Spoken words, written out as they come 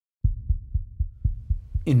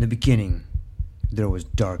In the beginning, there was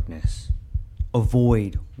darkness, a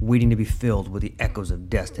void waiting to be filled with the echoes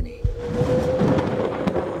of destiny.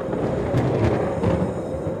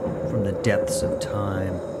 From the depths of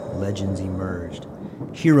time, legends emerged.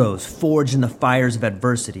 Heroes forged in the fires of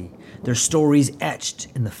adversity, their stories etched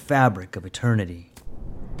in the fabric of eternity.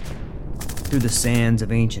 Through the sands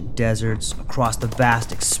of ancient deserts, across the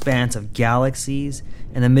vast expanse of galaxies,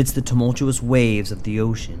 and amidst the tumultuous waves of the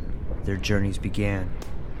ocean, their journeys began.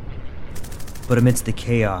 But amidst the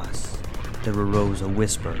chaos, there arose a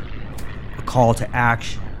whisper, a call to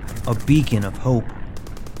action, a beacon of hope.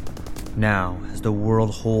 Now, as the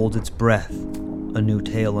world holds its breath, a new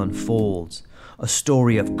tale unfolds, a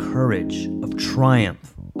story of courage, of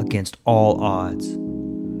triumph against all odds.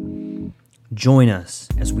 Join us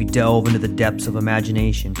as we delve into the depths of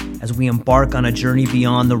imagination, as we embark on a journey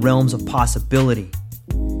beyond the realms of possibility.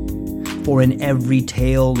 For in every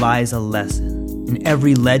tale lies a lesson, in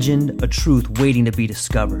every legend a truth waiting to be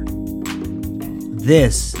discovered.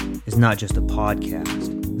 This is not just a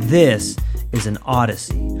podcast. This is an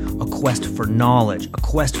odyssey, a quest for knowledge, a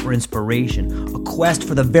quest for inspiration, a quest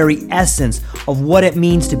for the very essence of what it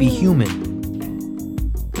means to be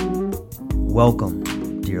human.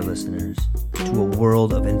 Welcome, dear listeners, to a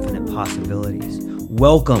world of infinite possibilities.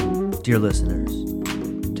 Welcome, dear listeners,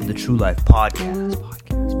 to the True Life Podcast.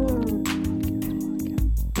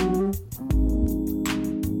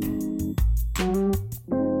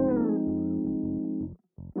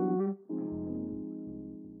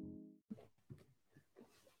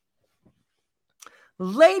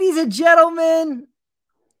 Ladies and gentlemen,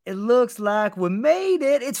 it looks like we made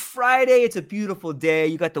it. It's Friday. It's a beautiful day.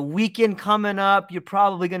 You got the weekend coming up. You're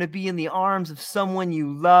probably going to be in the arms of someone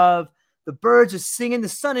you love. The birds are singing. The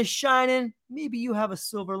sun is shining. Maybe you have a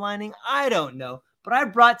silver lining. I don't know. But I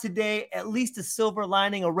brought today at least a silver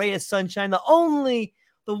lining, a ray of sunshine, the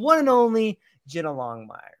one and only Jenna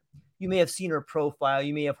Longmire. You may have seen her profile.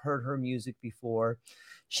 You may have heard her music before.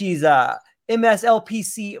 She's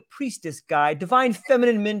MSLPC priestess guide, divine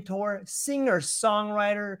feminine mentor, singer,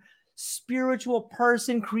 songwriter, spiritual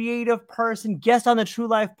person, creative person, guest on the True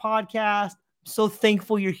Life Podcast. I'm so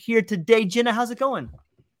thankful you're here today. Jenna, how's it going?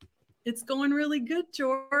 It's going really good,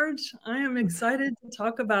 George. I am excited to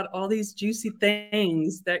talk about all these juicy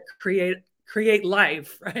things that create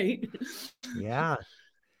life, right? Yeah.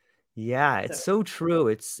 It's so true.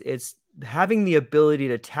 It's having the ability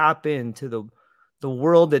to tap into the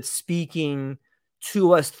world that's speaking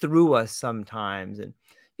to us through us sometimes. And,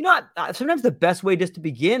 sometimes the best way just to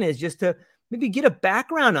begin is just to maybe get a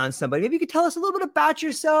background on somebody. Maybe you could tell us a little bit about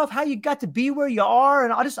yourself, how you got to be where you are.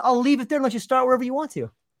 And I'll leave it there and let you start wherever you want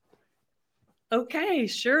to. Okay,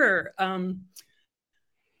 sure. I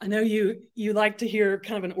know you like to hear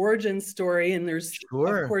kind of an origin story, and there's,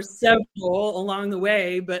 of course, several along the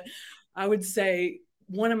way, but I would say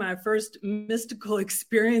one of my first mystical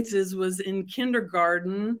experiences was in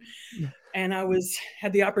kindergarten, and I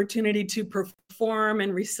had the opportunity to perform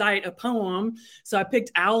and recite a poem. So I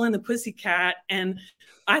picked Owl and the Pussycat, and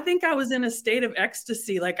I think I was in a state of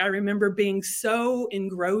ecstasy. Like, I remember being so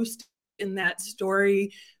engrossed in that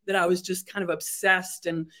story that I was just kind of obsessed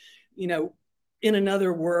and, in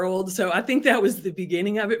another world. So I think that was the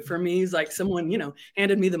beginning of it for me. It's like someone,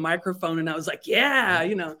 handed me the microphone and I was like, yeah,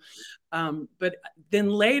 but then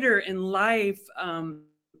later in life,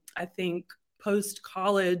 I think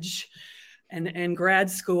post-college and grad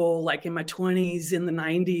school, like in my 20s, in the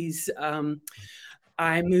 90s,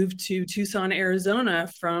 I moved to Tucson, Arizona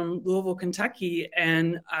from Louisville, Kentucky.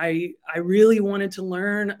 And I really wanted to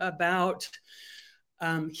learn about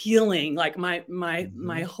healing. Like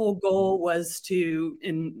my whole goal was to,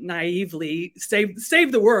 naively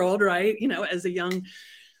save the world, right? As a young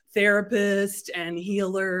therapist and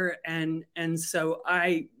healer. And so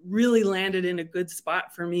I really landed in a good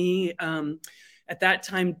spot for me. At that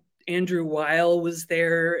time, Andrew Weil was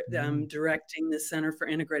there directing the Center for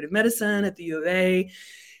Integrative Medicine at the U of A.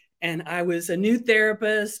 And I was a new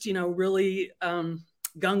therapist, really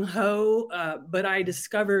gung-ho, but I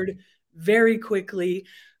discovered very quickly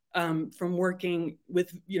from working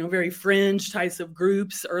with, very fringe types of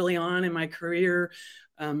groups early on in my career,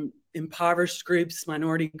 impoverished groups,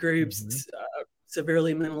 minority groups,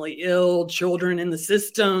 severely mentally ill, children in the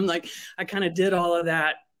system. Like, I kind of did all of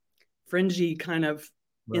that fringy kind of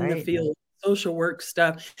in the field, social work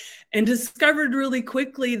stuff, and discovered really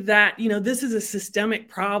quickly that, this is a systemic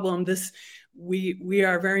problem. We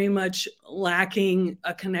are very much lacking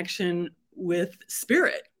a connection with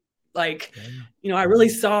spirit. Like, I really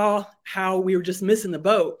saw how we were just missing the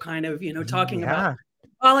boat, kind of, talking about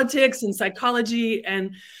politics and psychology.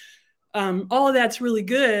 And all of that's really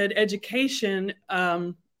good, education,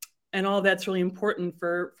 and all that's really important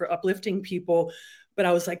for uplifting people. But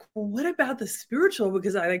I was like, well, what about the spiritual?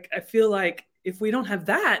 Because I feel like if we don't have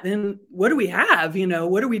that, then what do we have?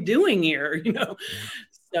 What are we doing here?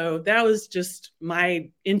 So that was just my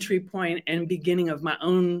entry point and beginning of my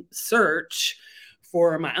own search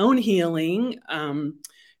for my own healing.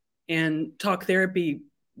 And talk therapy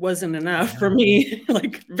wasn't enough for me.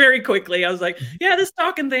 Like very quickly, I was like, yeah, this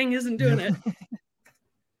talking thing isn't doing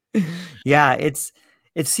it. Yeah,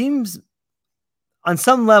 it seems on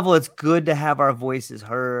some level it's good to have our voices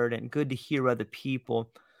heard and good to hear other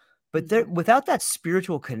people. But without that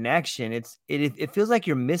spiritual connection, it feels like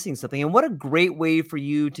you're missing something. And what a great way for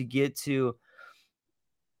you to get to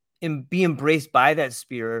be embraced by that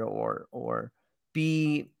spirit or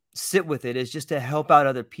sit with it, is just to help out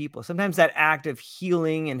other people. Sometimes that act of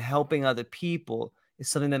healing and helping other people is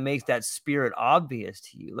something that makes that spirit obvious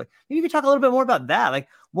to you. Like, maybe you could talk a little bit more about that. Like,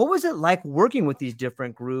 what was it like working with these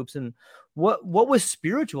different groups, and what was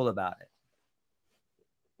spiritual about it?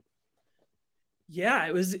 Yeah,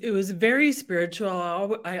 it was very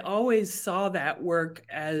spiritual. I always saw that work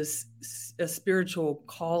as a spiritual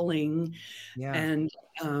calling. Yeah. And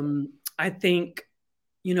I think,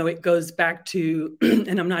 it goes back to,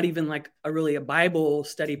 and I'm not even like a Bible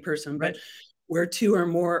study person, Right. but where two or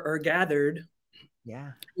more are gathered,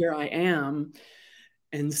 yeah, here I am.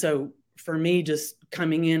 And so for me, just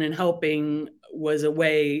coming in and helping was a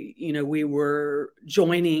way, we were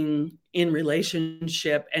joining in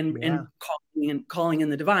relationship and calling in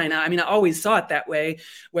the divine. I mean, I always saw it that way,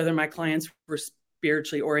 whether my clients were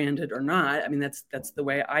spiritually oriented or not. I mean, that's the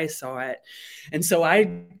way I saw it. And so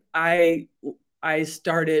I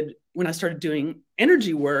started, when I started doing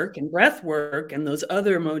energy work and breath work and those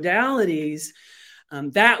other modalities,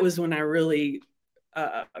 that was when I really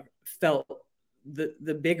felt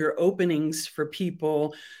the bigger openings for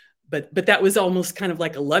people. But that was almost kind of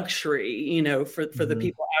like a luxury, for the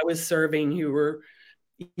people I was serving who were,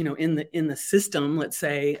 in the system, let's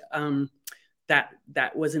say,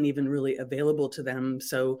 that wasn't even really available to them.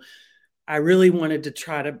 So I really wanted to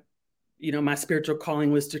try to, my spiritual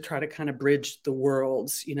calling was to try to kind of bridge the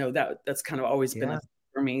worlds. That's kind of always been a thing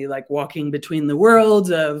for me, like walking between the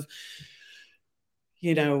worlds of,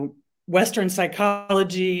 Western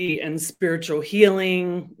psychology and spiritual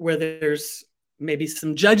healing, where there's maybe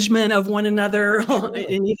some judgment of one another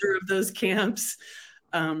in either of those camps,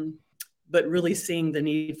 but really seeing the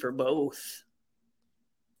need for both.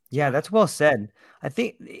 Yeah, that's well said. I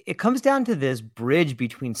think it comes down to this bridge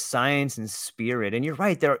between science and spirit. And you're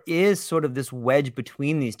right, there is sort of this wedge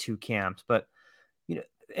between these two camps. But,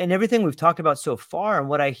 and everything we've talked about so far, and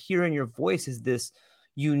what I hear in your voice is this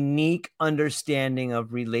unique understanding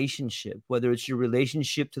of relationship, whether it's your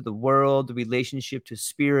relationship to the world, the relationship to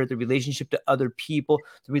spirit, the relationship to other people,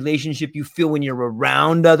 the relationship you feel when you're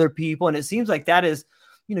around other people. And it seems like that is,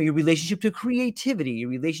 your relationship to creativity, your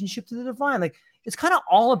relationship to the divine. Like, it's kind of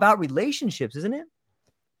all about relationships, isn't it?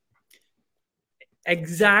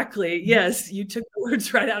 Exactly. Yes. You took the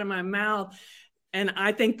words right out of my mouth. And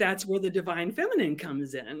I think that's where the divine feminine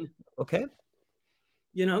comes in. Okay.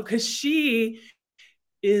 Because she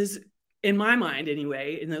is, in my mind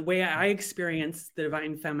anyway, in the way I experience the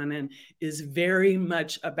divine feminine, is very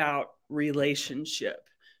much about relationship.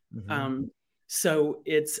 So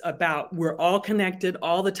it's about, we're all connected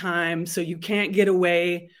all the time. So you can't get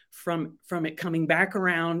away from it coming back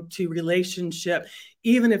around to relationship,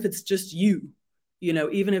 even if it's just you,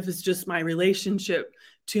 even if it's just my relationship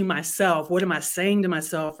to myself. What am I saying to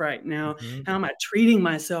myself right now? How am I treating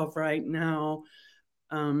myself right now?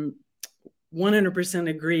 100%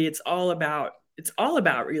 agree. It's all about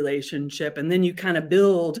relationship. And then you kind of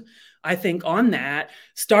build, I think, on that,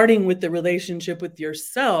 starting with the relationship with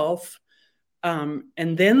yourself, and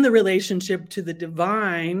then the relationship to the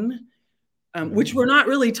divine, which we're not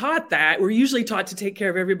really taught that. We're usually taught to take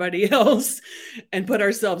care of everybody else and put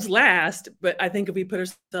ourselves last. But I think if we put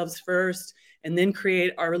ourselves first and then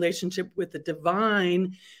create our relationship with the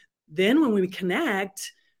divine, then when we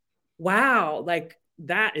connect, wow, like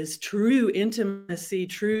that is true intimacy,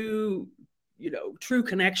 true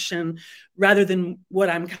connection, rather than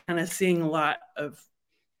what I'm kind of seeing a lot of,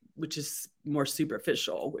 which is more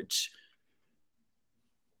superficial, which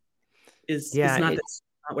is not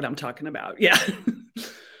what I'm talking about. Yeah.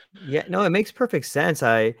 Yeah, no, it makes perfect sense.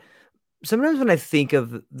 Sometimes when I think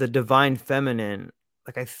of the divine feminine,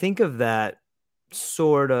 like I think of that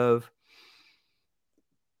sort of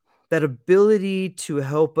that ability to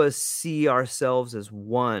help us see ourselves as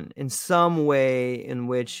one in some way, in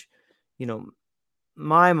which,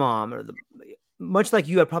 my mom or much like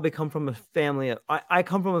you, I probably come from a family. I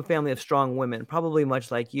come from a family of strong women, probably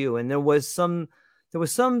much like you. And there was some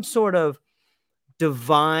sort of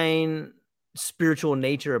divine spiritual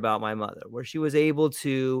nature about my mother, where she was able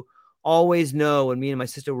to always know when me and my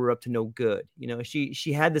sister were up to no good.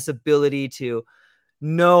 She had this ability to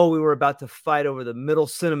know we were about to fight over the middle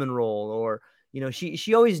cinnamon roll, or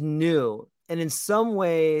she always knew. And in some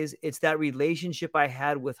ways, it's that relationship I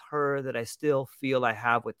had with her that I still feel I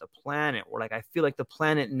have with the planet, where like I feel like the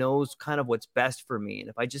planet knows kind of what's best for me. And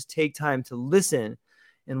if I just take time to listen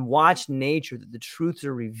and watch nature, that the truths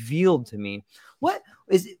are revealed to me. What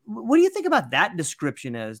do you think about that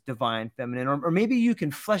description as divine feminine? Or maybe you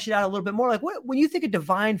can flesh it out a little bit more. Like, when you think of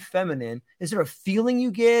divine feminine, is there a feeling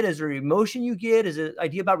you get? Is there an emotion you get? Is it an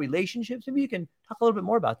idea about relationships? Maybe you can talk a little bit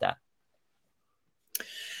more about that.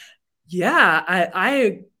 Yeah,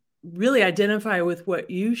 I really identify with what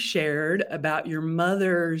you shared about your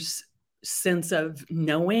mother's sense of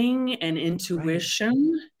knowing and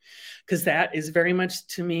intuition, because that is very much,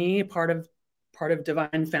 to me, part of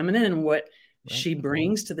divine feminine. And what she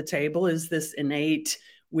brings to the table is this innate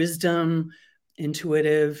wisdom,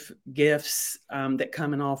 intuitive gifts that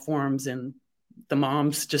come in all forms. And the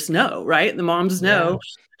moms just know, right? The moms know.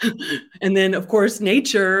 And then, of course,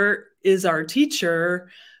 nature is our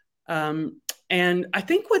teacher. And I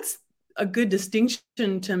think what's a good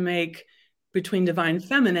distinction to make between divine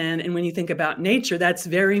feminine and when you think about nature, that's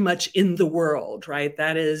very much in the world, right?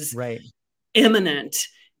 That is immanent.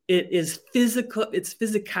 It is physical. It's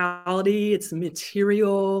physicality. It's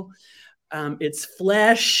material. It's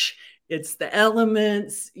flesh. It's the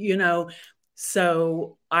elements,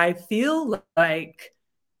 So I feel like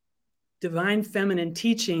divine feminine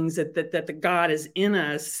teachings that the God is in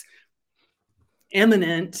us,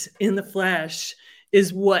 immanent in the flesh,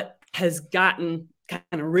 is what has gotten kind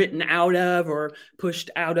of written out of or pushed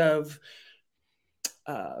out of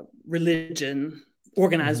religion,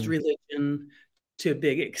 organized religion, to a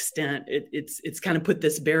big extent. It's kind of put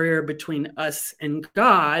this barrier between us and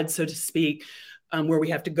God, so to speak, where we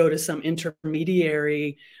have to go to some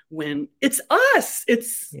intermediary when it's us,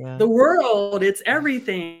 it's the world, it's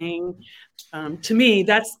everything. To me,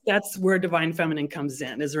 that's where divine feminine comes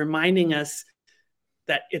in, is reminding us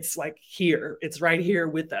that it's like here, it's right here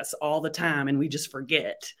with us all the time, and we just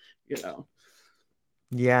forget,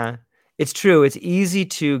 Yeah, it's true. It's easy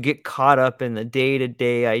to get caught up in the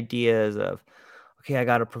day-to-day ideas of, okay, I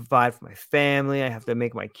got to provide for my family. I have to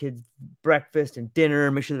make my kids breakfast and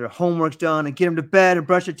dinner, make sure their homework's done, and get them to bed and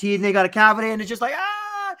brush their teeth, and they got a cavity, and it's just like,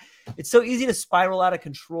 it's so easy to spiral out of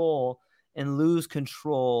control and lose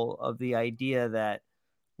control of the idea that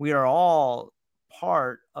we are all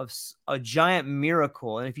part of a giant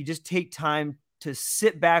miracle. And if you just take time to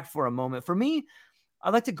sit back for a moment, for me, I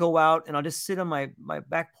like to go out and I'll just sit on my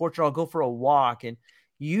back porch, or I'll go for a walk. And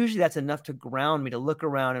usually that's enough to ground me, to look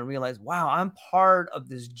around and realize, wow, I'm part of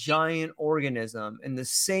this giant organism. In the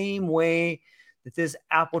same way that this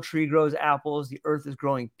apple tree grows apples, the earth is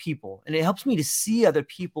growing people. And it helps me to see other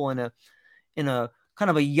people in a kind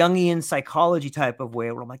of a Jungian psychology type of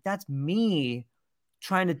way, where I'm like, that's me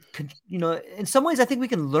trying to, in some ways I think we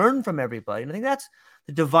can learn from everybody. And I think that's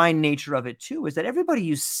the divine nature of it too, is that everybody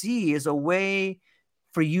you see is a way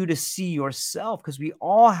for you to see yourself, because we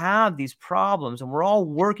all have these problems and we're all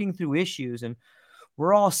working through issues, and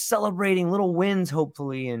we're all celebrating little wins,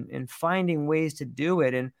 hopefully, and finding ways to do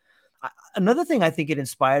it. And another thing I think it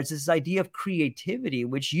inspires is this idea of creativity,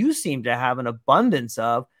 which you seem to have an abundance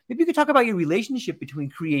of. Maybe you could talk about your relationship between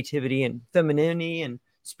creativity and femininity and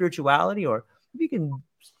spirituality, or maybe you can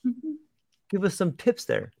give us some tips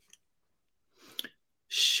there.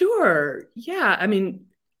 Sure. Yeah. I mean,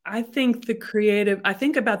 I think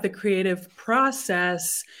about the creative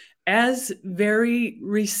process as very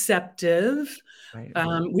receptive,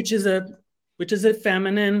 which is a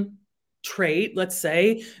feminine trait, let's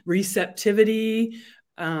say, receptivity.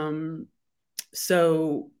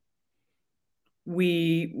 So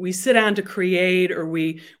we sit down to create, or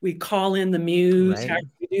we call in the muse. How do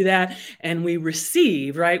we do that? And we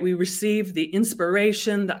receive, we receive the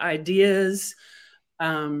inspiration, the ideas.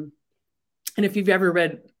 And if you've ever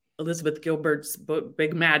read Elizabeth Gilbert's book,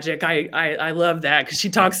 Big Magic, I love that, because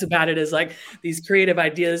she talks about it as like these creative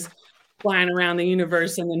ideas flying around the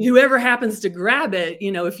universe, and then whoever happens to grab it,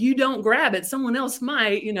 if you don't grab it, someone else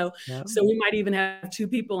might, So we might even have two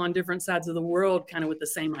people on different sides of the world kind of with the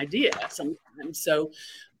same idea sometimes. So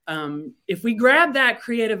if we grab that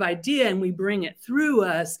creative idea and we bring it through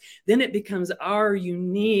us, then it becomes our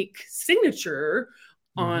unique signature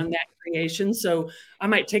on that creation. So I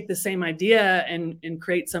might take the same idea and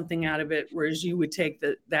create something out of it, whereas you would take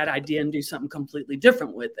that idea and do something completely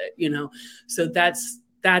different with it, you know? So that's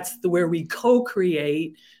where we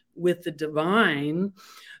co-create with the divine.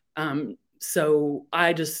 So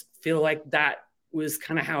I just feel like that was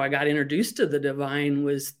kind of how I got introduced to the divine,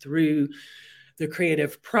 was through the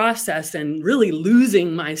creative process and really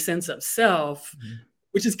losing my sense of self,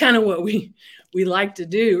 which is kind of what we like to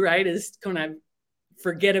do, right? Is kind of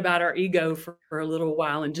forget about our ego for a little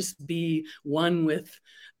while and just be one with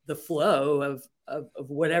the flow of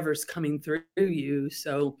whatever's coming through you.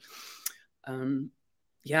 So,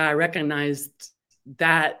 I recognized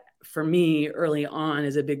that for me early on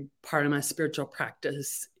as a big part of my spiritual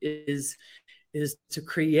practice is to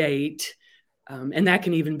create. And that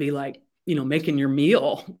can even be like, you know, making your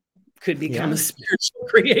meal could become a spiritual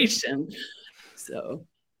creation. So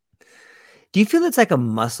do you feel it's like a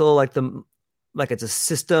muscle, like it's a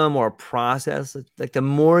system or a process? Like the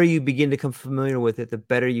more you begin to become familiar with it, the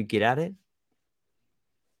better you get at it?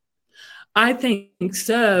 I think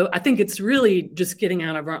so. I think it's really just getting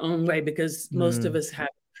out of our own way, because most of us have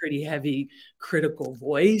a pretty heavy critical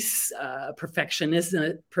voice,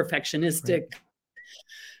 perfectionistic.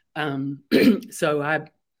 Right. So I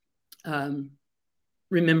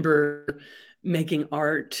remember making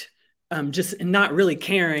art, just not really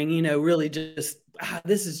caring, you know, really just,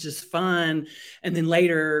 this is just fun. And then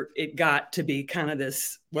later it got to be kind of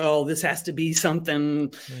this, well, this has to be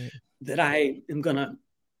something that I am going to,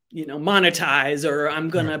 you know, monetize, or I'm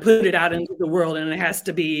going to put it out into the world, and it has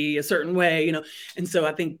to be a certain way, you know? And so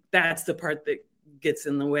I think that's the part that gets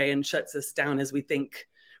in the way and shuts us down, as we think,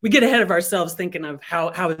 we get ahead of ourselves thinking of how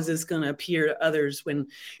is this going to appear to others, when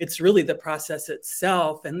it's really the process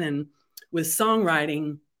itself. And then with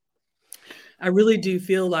songwriting, I really do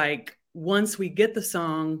feel like once we get the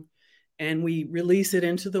song and we release it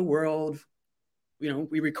into the world, you know,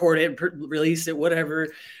 we record it, release it, whatever,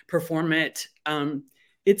 perform it,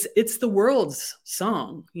 it's the world's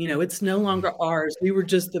song. You know, it's no longer ours. We were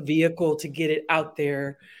just the vehicle to get it out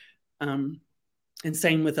there. And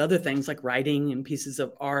same with other things like writing and pieces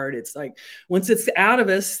of art. It's like, once it's out of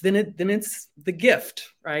us, then it's the gift,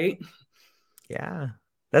 right? Yeah,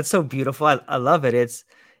 that's so beautiful. I love it. It's,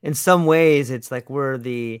 in some ways, it's like we're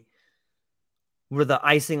the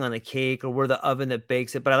icing on the cake, or we're the oven that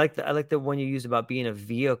bakes it. But I like the one you used about being a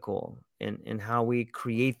vehicle, and how we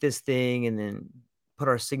create this thing and then put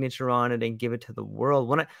our signature on it and give it to the world.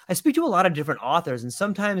 When I speak to a lot of different authors, and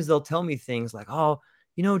sometimes they'll tell me things like, oh,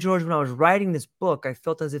 you know, George, when I was writing this book, I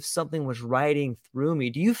felt as if something was writing through me.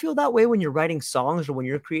 Do you feel that way when you're writing songs or when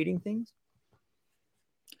you're creating things?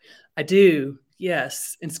 I do.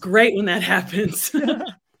 Yes. It's great when that happens.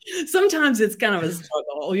 Sometimes it's kind of a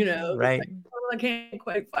struggle, you know, right? Like, oh, I can't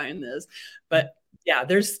quite find this, but yeah,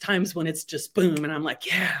 there's times when it's just boom, and I'm like,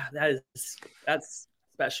 yeah, that's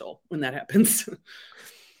special when that happens.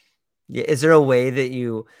 Yeah. Is there a way that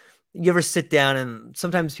you ever sit down, and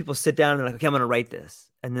sometimes people sit down and they're like, okay, I'm going to write this.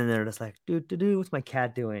 And then they're just like, what's my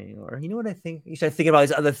cat doing? Or, you know what I think? You start thinking about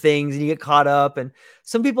these other things and you get caught up. And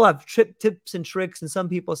some people have tips and tricks. And some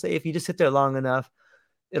people say, if you just sit there long enough,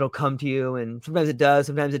 it'll come to you. And sometimes it does,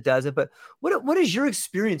 sometimes it doesn't. But what is your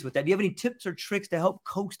experience with that? Do you have any tips or tricks to help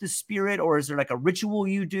coax the spirit? Or is there like a ritual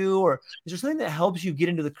you do? Or is there something that helps you get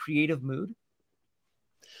into the creative mood?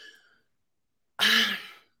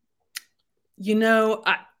 You know,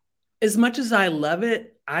 as much as I love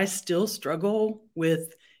it, I still struggle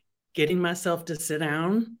with getting myself to sit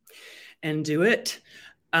down and do it.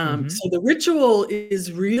 So the ritual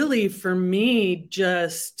is really, for me,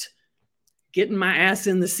 just getting my ass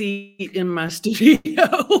in the seat in my studio,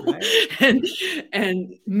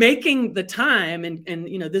 and making the time, and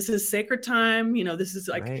you know, this is sacred time, you know, this is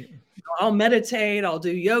like, you know, I'll meditate, I'll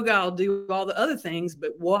do yoga, I'll do all the other things,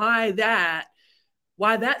 but why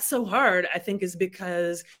that's so hard, I think, is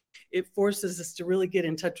because it forces us to really get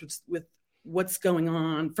in touch with what's going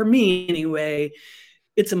on. For me anyway,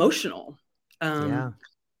 it's emotional.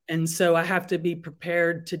 And so I have to be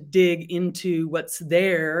prepared to dig into what's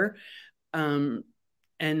there. And,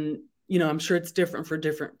 you know, I'm sure it's different for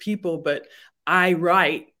different people, but I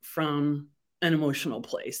write from an emotional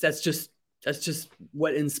place. That's just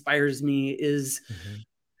what inspires me, is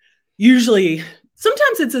usually,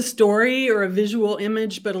 sometimes it's a story or a visual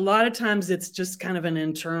image, but a lot of times it's just kind of an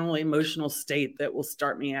internal emotional state that will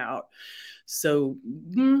start me out. So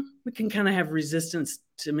we can kind of have resistance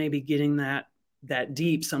to maybe getting that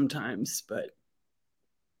deep sometimes, but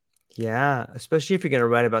yeah, especially if you're going to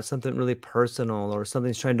write about something really personal, or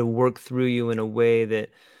something's trying to work through you in a way that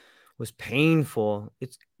was painful.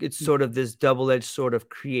 It's sort of this double-edged sort of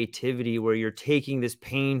creativity where you're taking this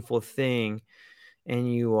painful thing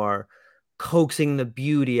and you are coaxing the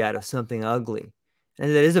beauty out of something ugly. And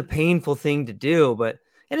that is a painful thing to do, but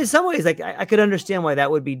and in some ways, like I could understand why that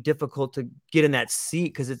would be difficult to get in that seat,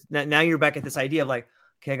 because it's now you're back at this idea of like,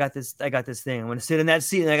 okay, I got this thing. I'm going to sit in that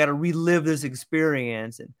seat and I got to relive this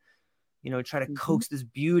experience and, try to coax this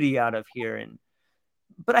beauty out of here.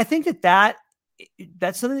 But I think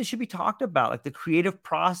that's something that should be talked about. Like the creative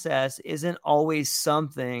process isn't always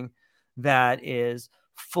something that is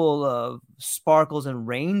full of sparkles and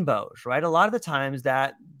rainbows, right? A lot of the times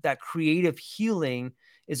that creative healing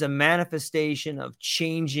is a manifestation of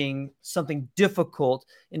changing something difficult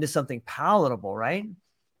into something palatable, right?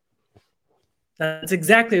 That's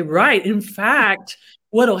exactly right. In fact,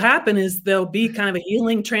 what'll happen is there'll be kind of a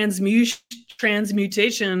healing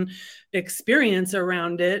transmutation experience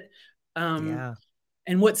around it. And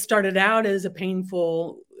what started out as a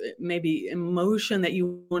painful, maybe emotion that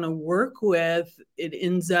you want to work with, it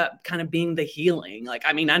ends up kind of being the healing. Like,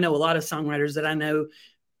 I mean, I know a lot of songwriters that I know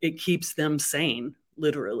it keeps them sane,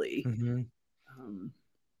 literally.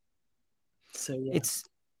 So yeah. It's,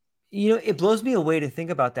 it blows me away to think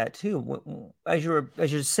about that too. As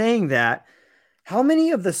you're saying that, how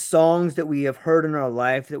many of the songs that we have heard in our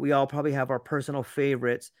life that we all probably have our personal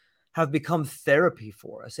favorites have become therapy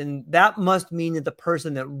for us? And that must mean that the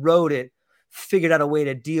person that wrote it figured out a way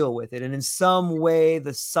to deal with it. And in some way,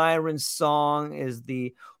 the siren song is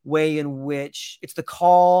the way in which it's the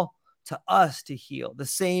call to us to heal. The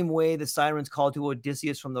same way the sirens called to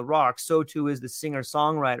Odysseus from the rock, so too is the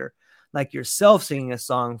singer-songwriter like yourself singing a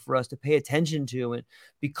song for us to pay attention to and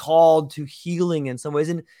be called to healing in some ways.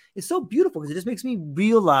 And it's so beautiful because it just makes me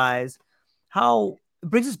realize how it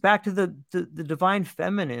brings us back to the divine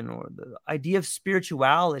feminine, or the idea of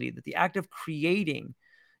spirituality, that the act of creating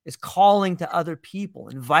is calling to other people,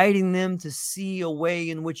 inviting them to see a way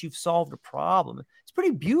in which you've solved a problem. It's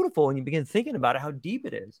pretty beautiful when you begin thinking about it, how deep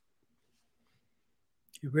it is.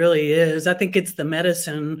 It really is. I think it's the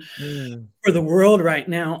medicine for the world right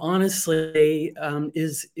now, honestly,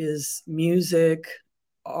 is music,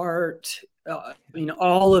 art,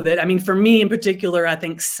 all of it. I mean, for me in particular, I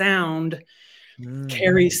think sound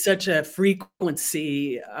carries such a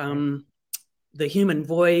frequency. The human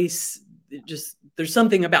voice, there's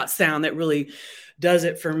something about sound that really does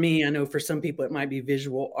it for me. I know for some people it might be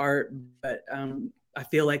visual art, but I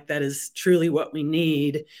feel like that is truly what we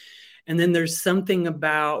need. And then there's something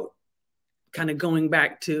about kind of going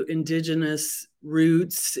back to indigenous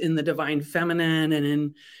roots in the divine feminine and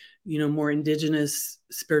in, more indigenous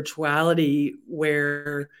spirituality,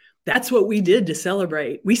 where that's what we did to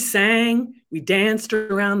celebrate. We sang, we danced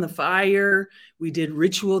around the fire, we did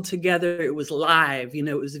ritual together. It was live,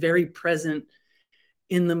 it was very present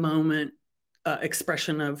in the moment,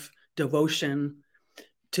 expression of devotion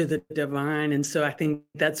to the divine. And so I think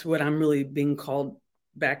that's what I'm really being called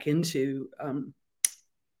back into,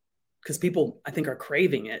 because people, I think, are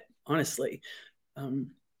craving it, honestly.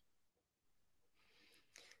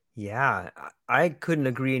 Yeah, I couldn't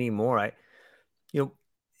agree anymore.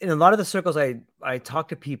 In a lot of the circles I talk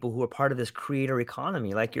to people who are part of this creator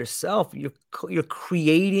economy, like yourself, you're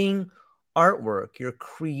creating artwork, you're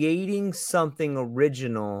creating something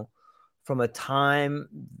original from a time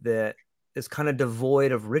that is kind of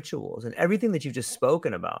devoid of rituals, and everything that you've just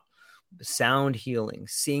spoken about. Sound healing,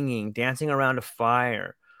 singing, dancing around a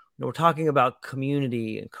fire. We're talking about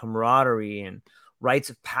community and camaraderie and rites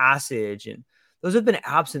of passage. And those have been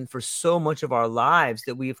absent for so much of our lives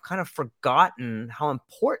that we've kind of forgotten how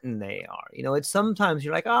important they are. It's sometimes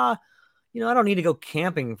you're like, I don't need to go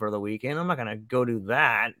camping for the weekend. I'm not going to go do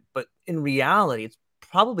that. But in reality, it's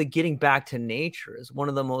probably getting back to nature is one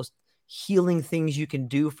of the most healing things you can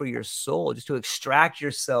do for your soul, just to extract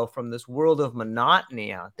yourself from this world of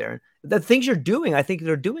monotony out there. The things you're doing, I think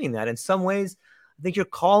they're doing that in some ways. I think you're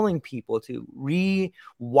calling people to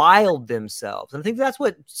rewild themselves. And I think that's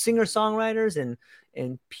what singer-songwriters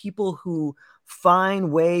and people who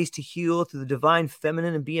find ways to heal through the divine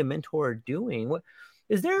feminine and be a mentor are doing.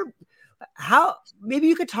 Maybe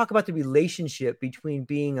you could talk about the relationship between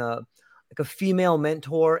being a female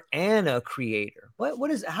mentor and a creator.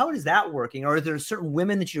 How is that working? Or are there certain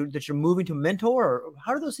women that you're moving to mentor, or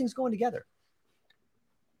how are those things going together?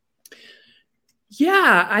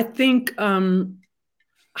 Yeah, I think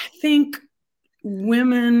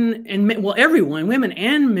women and men, everyone, women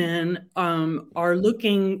and men, are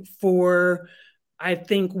looking for, I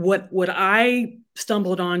think, what I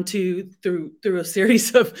stumbled onto through a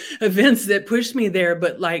series of events that pushed me there.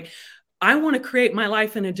 But like, I want to create my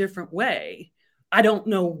life in a different way. I don't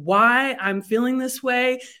know why I'm feeling this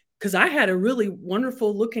way. because I had a really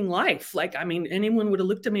wonderful looking life. Like, I mean, anyone would have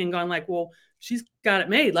looked at me and gone like, well, she's got it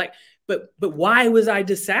made. Like, but why was I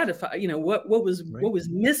dissatisfied? You know, what was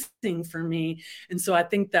missing for me? And so I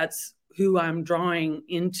think that's who I'm drawing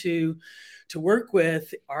into to work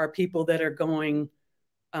with, are people that are going,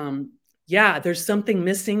 yeah, there's something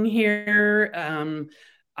missing here.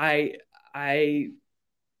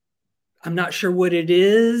 I'm not sure what it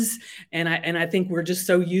is. And I think we're just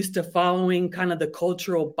so used to following kind of the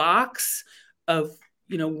cultural box of,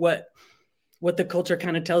 you know, what the culture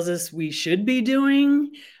kind of tells us we should be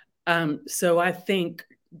doing. So I think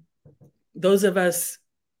those of us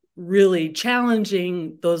really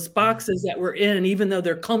challenging those boxes that we're in, even though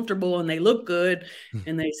they're comfortable and they look good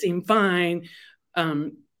and they seem fine,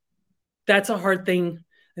 that's a hard thing.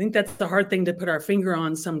 I think that's the hard thing to put our finger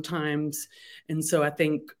on sometimes. And so I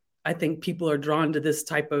think people are drawn to this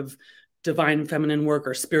type of divine feminine work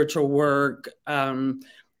or spiritual work,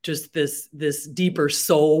 just this deeper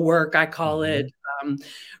soul work, I call it,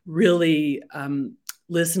 really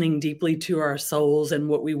listening deeply to our souls and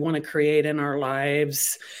what we want to create in our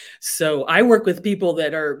lives. So I work with people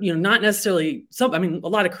that are, you know, not necessarily a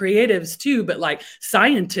lot of creatives too, but like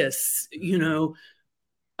scientists, you know,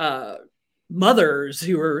 mothers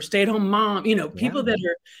who are stay-at-home mom, you know, people that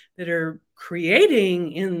are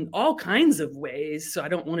creating in all kinds of ways. So I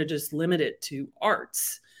don't want to just limit it to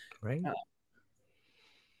arts. Right.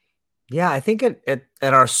 Yeah, I think at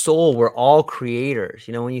our soul, we're all creators.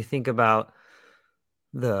 You know, when you think about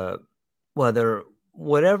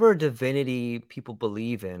whatever divinity people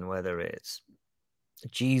believe in, whether it's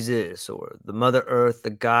Jesus or the Mother Earth, the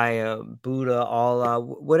Gaia, Buddha, Allah,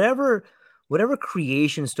 whatever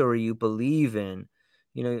creation story you believe in,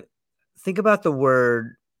 you know, think about the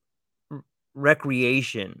word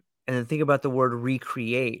recreation and then think about the word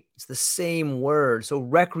recreate. It's the same word. So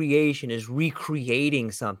recreation is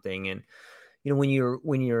recreating something. And, you know,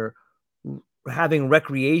 when you're having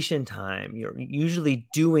recreation time, you're usually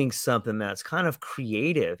doing something that's kind of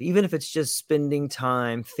creative, even if it's just spending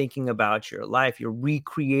time thinking about your life. You're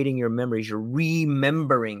recreating your memories, you're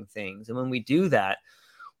remembering things. And when we do that,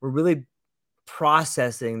 we're really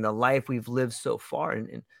processing the life we've lived so far.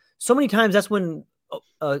 And so many times that's when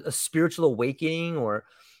a spiritual awakening or,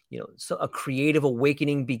 you know, so a creative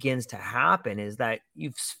awakening begins to happen, is that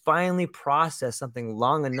you've finally processed something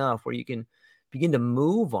long enough where you can begin to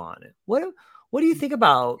move on it. What do you think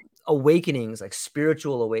about awakenings, like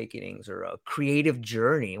spiritual awakenings or a creative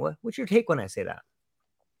journey? What's your take when I say that?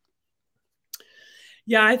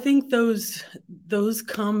 Yeah, I think those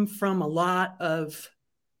come from a lot of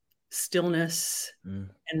stillness and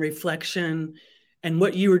reflection. And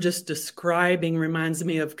what you were just describing reminds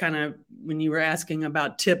me of kind of when you were asking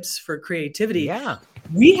about tips for creativity. Yeah.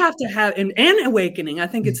 We have to have an awakening. I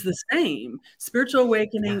think it's the same. Spiritual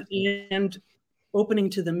awakening and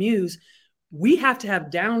opening to the muse. We have to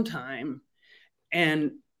have downtime.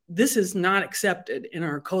 And this is not accepted in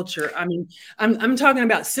our culture. I mean, I'm talking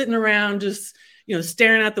about sitting around just, you know,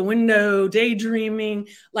 staring out the window, daydreaming.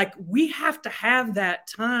 Like, we have to have that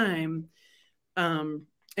time. And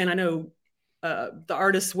I know The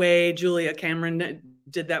Artist's Way, Julia Cameron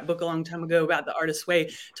did that book a long time ago about the Artist's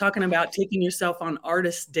Way, talking about taking yourself on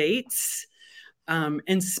artist dates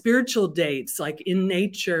and spiritual dates, like in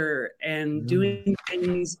nature, and doing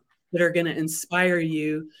things that are going to inspire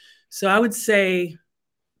you. So I would say,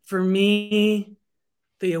 for me,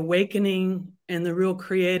 the awakening and the real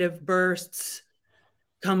creative bursts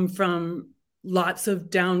come from lots of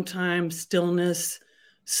downtime, stillness,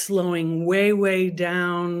 slowing way, way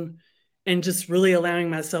down, and just really allowing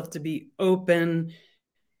myself to be open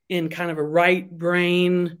in kind of a right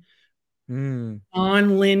brain,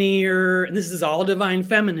 non-linear. And this is all divine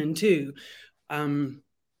feminine too.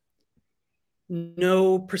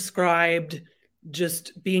 No prescribed,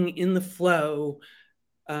 just being in the flow.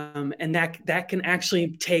 And that can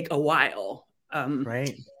actually take a while.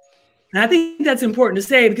 Right. And I think that's important to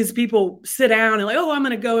say, because people sit down and like, oh, I'm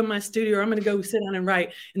going to go in my studio, or I'm going to go sit down and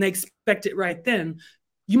write, and they expect it right then.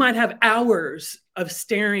 You might have hours of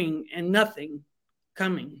staring and nothing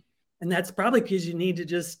coming. And that's probably because you need to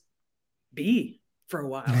just be for a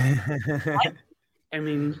while. I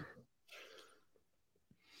mean.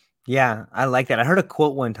 Yeah, I like that. I heard a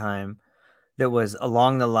quote one time that was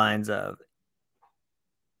along the lines of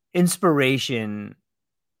inspiration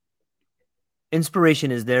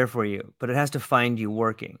is there for you, but it has to find you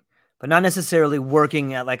working, but not necessarily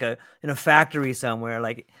working at like in a factory somewhere.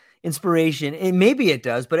 Like inspiration, maybe it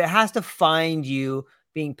does, but it has to find you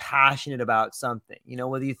being passionate about something, you know,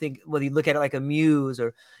 whether you look at it like a muse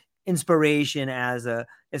or inspiration as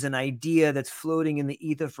an idea that's floating in the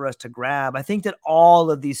ether for us to grab. I think that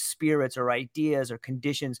all of these spirits or ideas or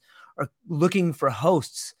conditions are looking for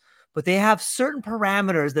hosts, but they have certain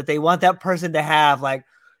parameters that they want that person to have. Like,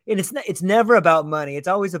 and it's never about money. It's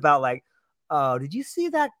always about like, oh, did you see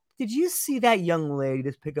that? Did you see that young lady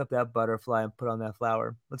just pick up that butterfly and put on that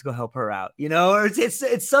flower? Let's go help her out, or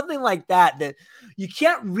it's something like that you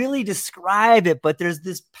can't really describe it, but there's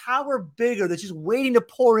this power bigger that's just waiting to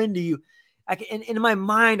pour into you. In my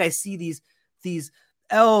mind, I see these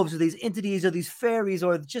elves or these entities or these fairies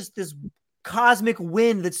or just this cosmic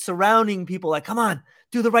wind that's surrounding people. Like, come on,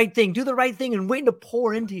 do the right thing, and waiting to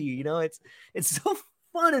pour into you. It's so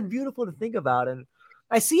fun and beautiful to think about. And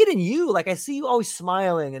I see it in you. Like, I see you always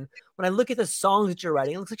smiling. And when I look at the songs that you're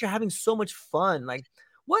writing, it looks like you're having so much fun. Like,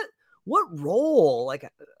 what role, like,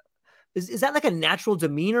 is that like a natural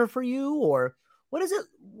demeanor for you, or what's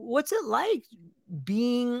it like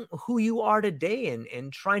being who you are today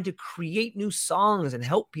and trying to create new songs and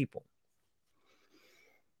help people?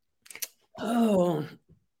 Oh,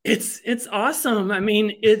 it's awesome. I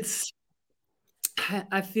mean,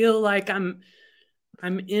 I feel like I'm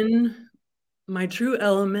in my true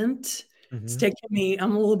element. Mm-hmm.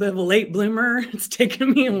 I'm a little bit of a late bloomer. It's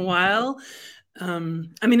taken me a while. I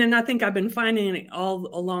mean, and I think I've been finding it all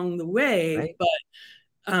along the way, right? But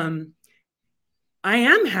I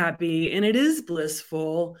am happy and it is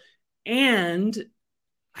blissful. And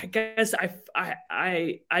I guess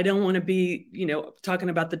I don't want to be, talking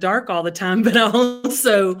about the dark all the time, but I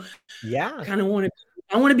also kind of want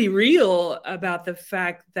to be real about the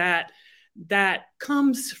fact that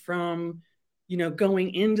comes from,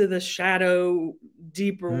 going into the shadow,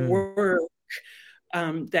 deeper work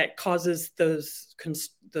that causes those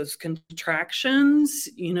contractions,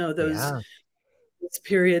 those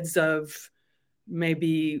periods of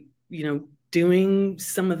maybe, doing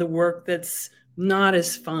some of the work that's not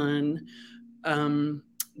as fun. I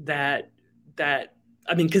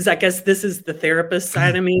mean, because I guess this is the therapist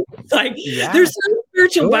side of me. It's like there's some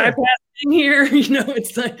spiritual bypassing here.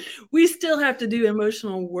 It's like we still have to do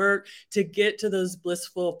emotional work to get to those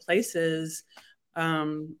blissful places.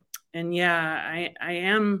 And I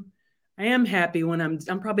am happy when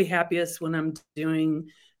I'm probably happiest when I'm doing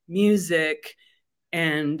music.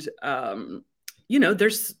 And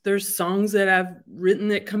there's songs that I've written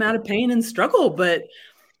that come out of pain and struggle, but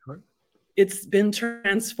it's been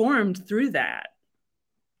transformed through that.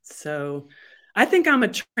 So I think I'm a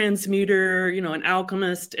transmuter, an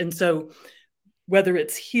alchemist. And so whether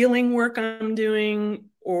it's healing work I'm doing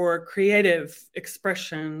or creative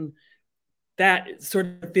expression, that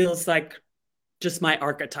sort of feels like just my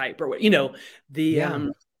archetype or what,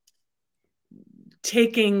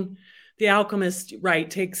 taking the alchemist, right,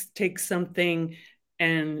 takes something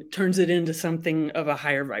and turns it into something of a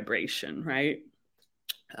higher vibration, right?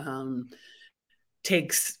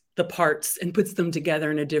 Takes the parts and puts them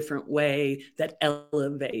together in a different way that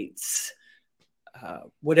elevates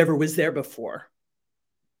whatever was there before.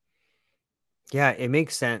 Yeah, it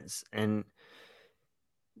makes sense. And,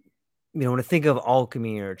 when I think of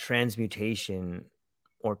alchemy or transmutation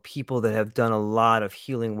or people that have done a lot of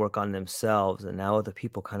healing work on themselves and now other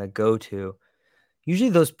people kind of go to, usually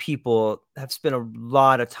those people have spent a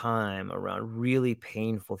lot of time around really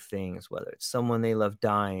painful things, whether it's someone they love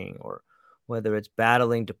dying or whether it's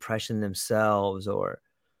battling depression themselves or,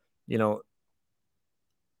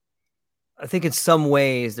 I think in some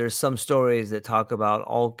ways there's some stories that talk about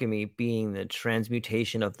alchemy being the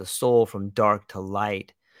transmutation of the soul from dark to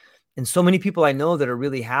light. And so many people I know that are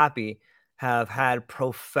really happy have had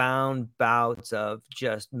profound bouts of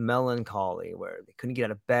just melancholy where they couldn't get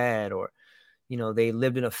out of bed or, they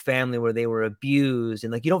lived in a family where they were abused.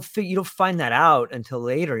 And like, you don't find that out until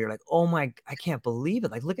later. You're like, oh my, I can't believe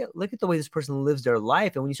it. Like, look at the way this person lives their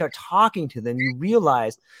life. And when you start talking to them, you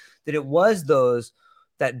realize that it was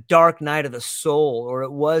that dark night of the soul, or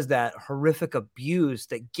it was that horrific abuse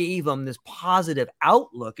that gave them this positive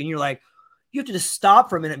outlook. And you're like, you have to just stop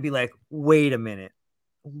for a minute and be like, wait a minute.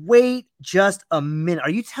 Wait just a minute. Are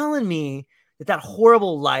you telling me that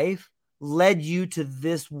horrible life led you to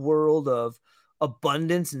this world of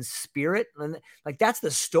abundance and spirit? And like, that's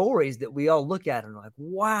the stories that we all look at and are like,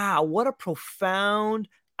 wow, what a profound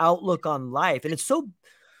outlook on life. And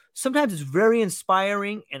sometimes it's very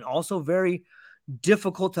inspiring and also very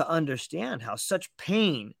difficult to understand how such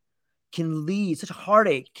pain can lead, such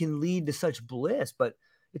heartache can lead to such bliss. But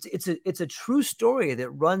it's a true story that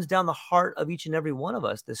runs down the heart of each and every one of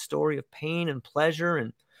us. This story of pain and pleasure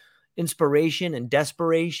and inspiration and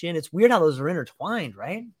desperation. It's weird how those are intertwined,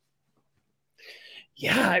 right?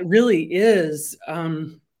 Yeah, it really is.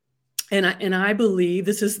 And I believe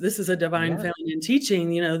this is a divine feminine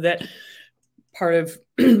teaching, that part of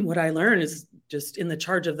what I learned is just in the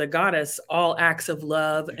charge of the goddess, all acts of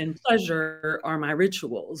love and pleasure are my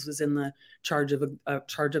rituals, was in the charge of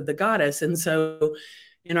the goddess. And so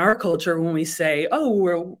in our culture, when we say,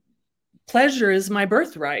 pleasure is my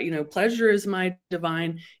birthright, pleasure is my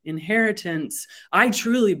divine inheritance, I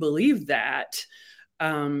truly believe that.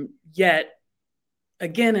 Yet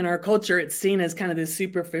again, in our culture, it's seen as kind of this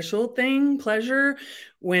superficial thing, pleasure,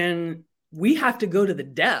 when we have to go to the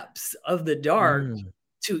depths of the dark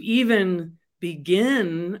to even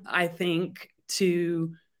begin, I think,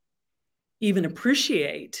 to even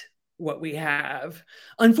appreciate what we have.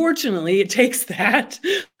 Unfortunately, it takes that.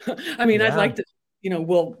 I mean, I'd like to,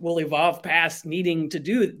 we'll evolve past needing to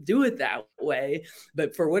do it that way.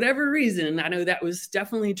 But for whatever reason, I know that was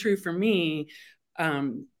definitely true for me,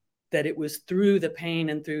 that it was through the pain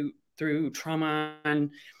and through trauma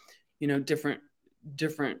and, different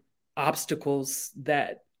obstacles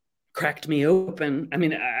that cracked me open. I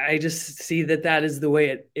mean, I just see that is the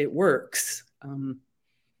way it works.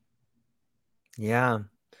 Yeah.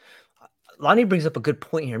 Lonnie brings up a good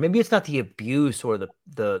point here. Maybe it's not the abuse or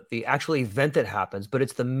the actual event that happens, but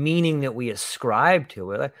it's the meaning that we ascribe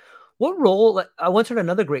to it. Like, what role? I once heard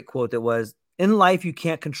another great quote that was, in life, you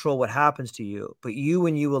can't control what happens to you, but you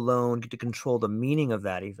and you alone get to control the meaning of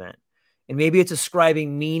that event. And maybe it's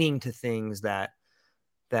ascribing meaning to things that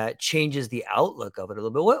changes the outlook of it a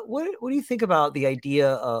little bit. What do you think about the idea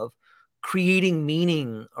of creating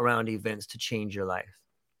meaning around events to change your life?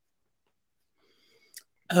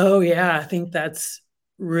 Oh, yeah, I think that's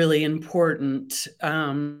really important.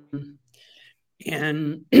 And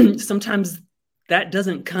sometimes that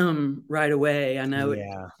doesn't come right away. I know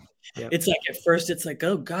it's like at first it's like,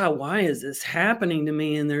 oh God, why is this happening to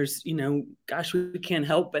me? And there's, gosh, we can't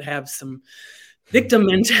help but have some victim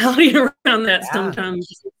mentality around that sometimes.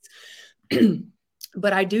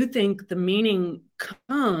 But I do think the meaning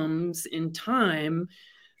comes in time.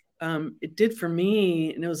 It did for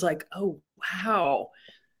me. And it was like, oh, wow.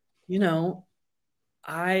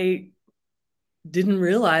 I didn't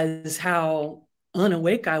realize how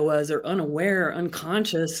unawake I was, or unaware,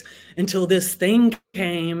 unconscious, until this thing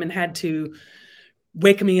came and had to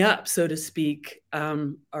wake me up, so to speak,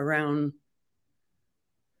 around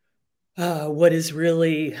what is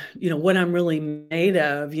really, what I'm really made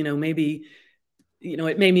of. Maybe,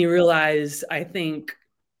 it made me realize, I think,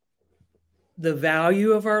 the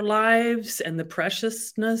value of our lives and the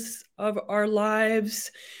preciousness of our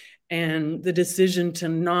lives, and the decision to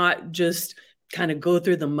not just kind of go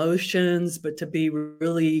through the motions, but to be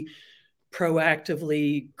really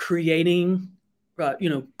proactively creating,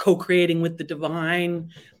 co-creating with the divine,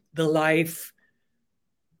 the life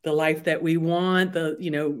that we want,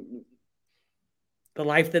 the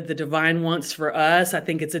life that the divine wants for us. I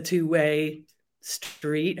think it's a two-way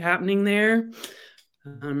street happening there.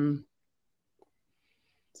 So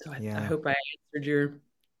I hope I answered your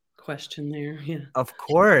question there. Yeah. Of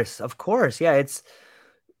course. Yeah. It's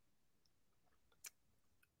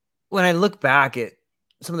when I look back at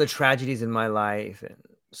some of the tragedies in my life and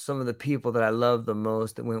some of the people that I love the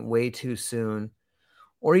most that went way too soon,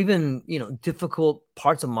 or even, difficult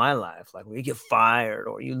parts of my life, like when you get fired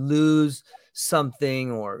or you lose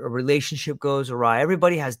something or a relationship goes awry.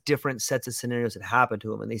 Everybody has different sets of scenarios that happen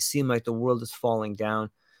to them, and they seem like the world is falling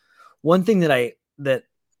down. One thing that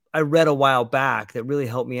I read a while back that really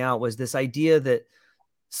helped me out was this idea that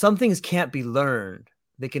some things can't be learned.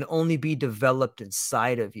 They can only be developed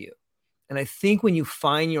inside of you. And I think when you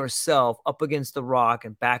find yourself up against the rock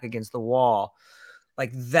and back against the wall,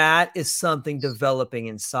 like that is something developing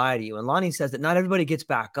inside of you. And Lonnie says that not everybody gets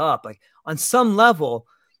back up. Like on some level,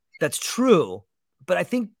 that's true. But I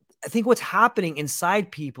think what's happening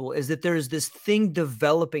inside people is that there's this thing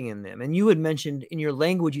developing in them. And you had mentioned in your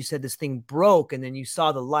language, you said this thing broke, and then you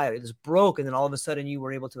saw the light. It was broke, and then all of a sudden you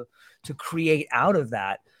were able to create out of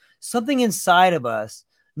that. Something inside of us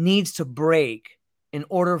needs to break in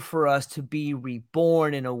order for us to be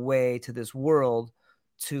reborn in a way to this world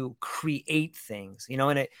to create things,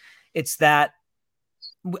 and it's that.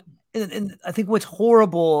 And I think what's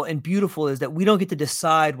horrible and beautiful is that we don't get to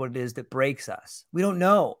decide what it is that breaks us. We don't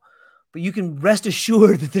know, but you can rest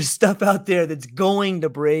assured that there's stuff out there that's going to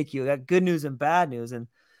break you. Got good news and bad news. And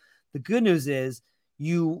the good news is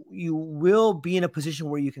you will be in a position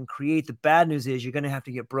where you can create. The bad news is you're going to have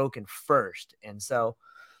to get broken first. And so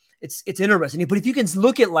it's interesting. But if you can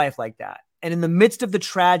look at life like that, and in the midst of the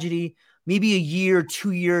tragedy, maybe a year,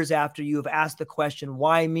 2 years after you have asked the question,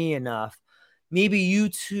 why me enough? Maybe you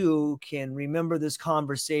too can remember this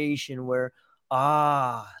conversation where,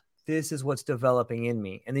 this is what's developing in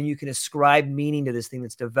me. And then you can ascribe meaning to this thing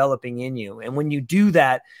that's developing in you. And when you do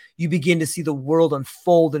that, you begin to see the world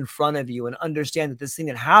unfold in front of you and understand that this thing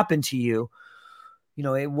that happened to you,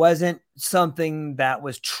 it wasn't something that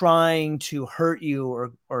was trying to hurt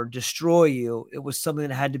you or destroy you. It was something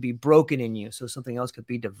that had to be broken in you so something else could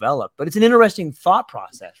be developed. But it's an interesting thought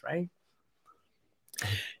process, right?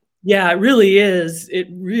 Yeah, it really is. It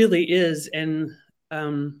really is. And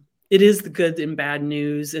it is the good and bad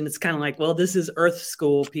news. And it's kind of like, well, this is Earth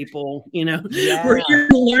School, people, Yeah. We're here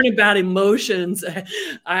to learn about emotions.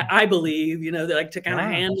 I believe, like to kind of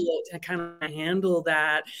handle it, to kind of handle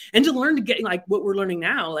that, and to learn to get like what we're learning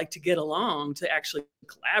now, like to get along, to actually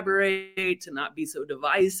collaborate, to not be so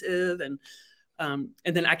divisive. And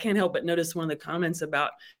then I can't help but notice one of the comments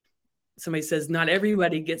about somebody says, not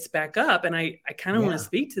everybody gets back up. And I kind of want to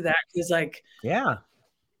speak to that because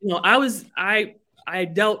I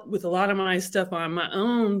dealt with a lot of my stuff on my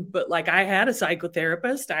own, but like I had a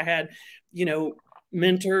psychotherapist, I had,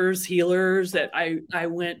 mentors, healers that I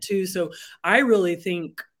went to. So I really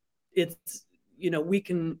think it's,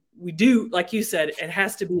 we do, like you said, it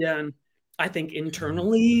has to be done, I think,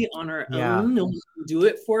 internally on our own. No one can do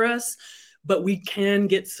it for us, but we can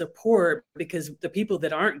get support because the people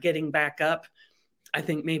that aren't getting back up, I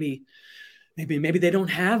think maybe they don't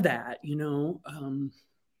have that,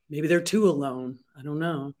 maybe they're too alone. I don't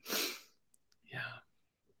know.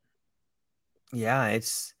 Yeah.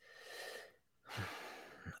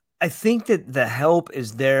 I think that the help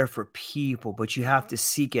is there for people, but you have to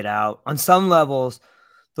seek it out. On some levels,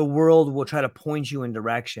 the world will try to point you in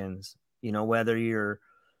directions, whether you're,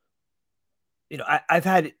 I've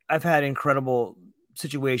had incredible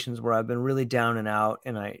situations where I've been really down and out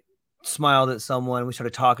and I smiled at someone. We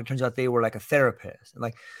started talking. Turns out they were like a therapist. And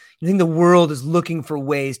like, I think the world is looking for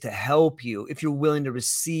ways to help you if you're willing to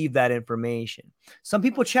receive that information. Some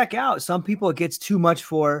people check out. Some people it gets too much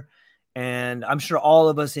for. And I'm sure all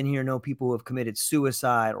of us in here know people who have committed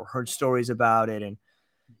suicide or heard stories about it. And,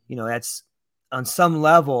 that's on some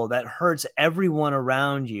level that hurts everyone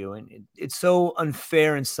around you. And it's so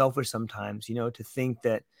unfair and selfish sometimes, to think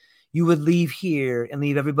that you would leave here and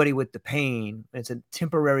leave everybody with the pain. It's a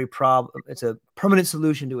temporary problem. It's a permanent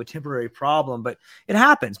solution to a temporary problem, but it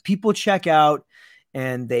happens. People check out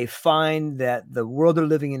and they find that the world they're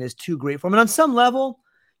living in is too great for them. And on some level,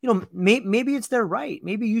 maybe it's their right.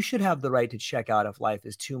 Maybe you should have the right to check out if life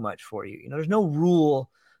is too much for you. There's no rule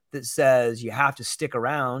that says you have to stick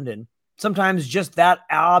around. And sometimes just that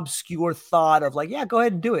obscure thought of like, yeah, go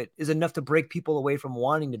ahead and do it is enough to break people away from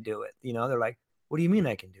wanting to do it. They're like, what do you mean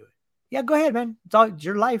I can do it? Yeah, go ahead, man. It's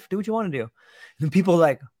your life. Do what you want to do. And people are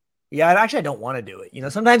like, yeah, actually, I don't want to do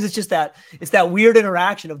it. Sometimes it's just it's that weird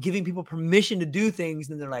interaction of giving people permission to do things.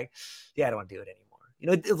 And they're like, yeah, I don't want to do it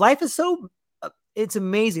anymore. Life is so, it's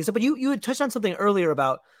amazing. So, but you had touched on something earlier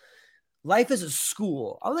about life as a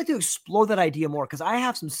school. I would like to explore that idea more because I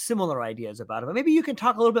have some similar ideas about it. But maybe you can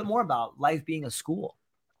talk a little bit more about life being a school.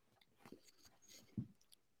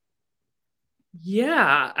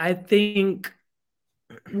 Yeah, I think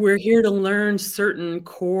we're here to learn certain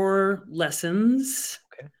core lessons.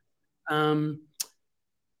 Okay.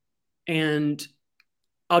 And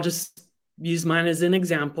I'll just use mine as an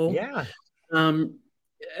example. Yeah.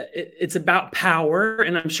 It's about power,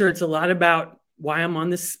 and I'm sure it's a lot about why I'm on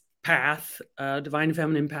this path, divine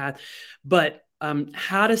feminine path, but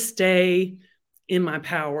how to stay in my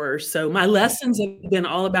power. So my lessons have been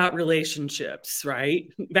all about relationships, right?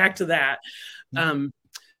 Back to that.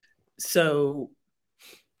 So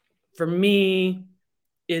for me,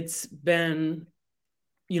 it's been,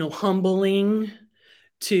 humbling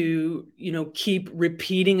to, keep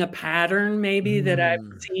repeating a pattern maybe that I've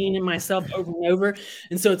seen in myself over and over.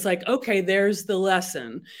 And so it's like, okay, there's the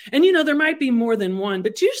lesson. And, there might be more than one,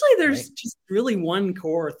 but usually there's just really one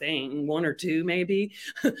core thing, one or two, maybe,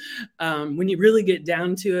 when you really get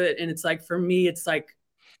down to it. And it's like, for me, it's like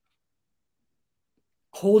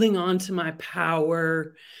holding on to my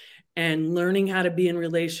power and learning how to be in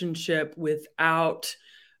relationship without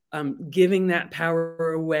giving that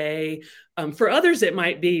power away. For others, it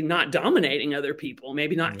might be not dominating other people,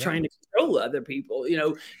 maybe not trying to control other people.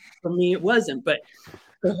 For me, it wasn't, but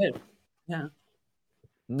go ahead. Yeah.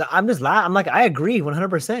 No, I'm just laughing. I'm like, I agree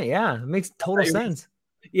 100%. Yeah. It makes total sense.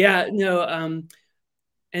 Yeah, no.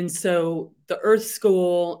 And so the Earth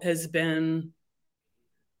School has been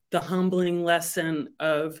the humbling lesson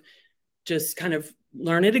of just kind of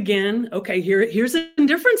learn it again. Okay, here's a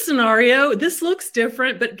different scenario. This looks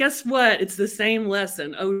different, but guess what? It's the same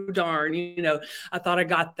lesson. Oh, darn, I thought I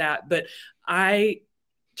got that. But I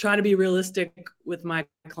try to be realistic with my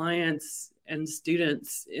clients and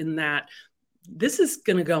students in that this is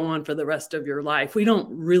going to go on for the rest of your life. We don't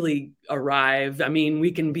really arrive. I mean,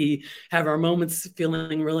 we can have our moments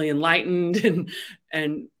feeling really enlightened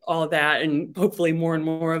and all of that, and hopefully more and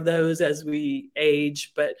more of those as we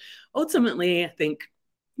age. But ultimately, I think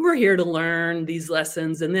we're here to learn these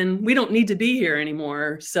lessons, and then we don't need to be here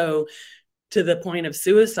anymore. So to the point of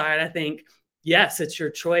suicide, I think, yes, it's your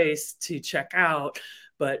choice to check out,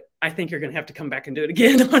 but I think you're going to have to come back and do it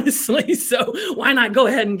again, honestly. So why not go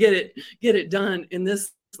ahead and get it done in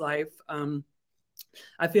this life?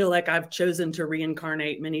 I feel like I've chosen to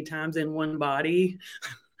reincarnate many times in one body.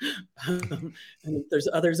 And if there's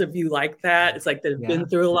others of you like that, it's like they've been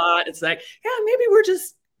through a lot. It's like, yeah, maybe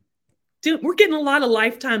we're getting a lot of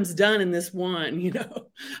lifetimes done in this one,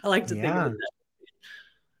 I like to think of it that.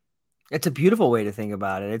 It's a beautiful way to think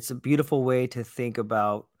about it. It's a beautiful way to think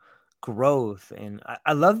about growth. And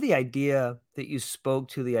I love the idea that you spoke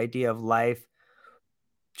to, the idea of life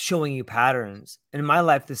showing you patterns. And in my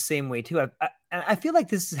life, the same way too. I feel like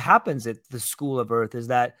this happens at the School of Earth, is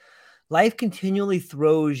that life continually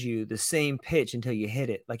throws you the same pitch until you hit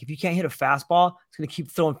it. Like if you can't hit a fastball, it's going to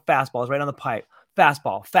keep throwing fastballs right on the pipe.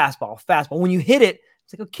 Fastball, fastball, fastball. When you hit it,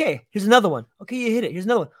 it's like, okay, here's another one. Okay, you hit it. Here's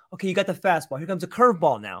another one. Okay, you got the fastball. Here comes a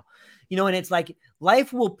curveball now. And it's like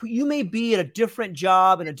life you may be at a different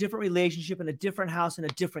job, in a different relationship, in a different house, in a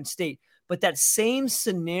different state, but that same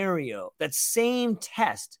scenario, that same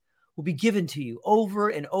test will be given to you over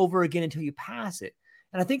and over again until you pass it.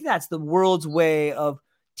 And I think that's the world's way of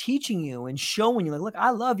teaching you and showing you, like, look, I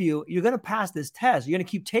love you. You're going to pass this test. You're going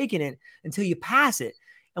to keep taking it until you pass it.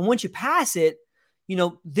 And once you pass it,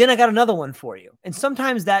 then I got another one for you. And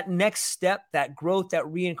sometimes that next step, that growth, that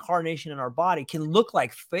reincarnation in our body can look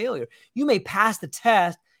like failure. You may pass the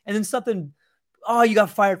test and then you got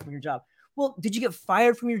fired from your job. Well, did you get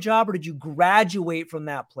fired from your job, or did you graduate from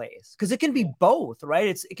that place? Because it can be both, right?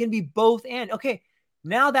 It can be both. And okay,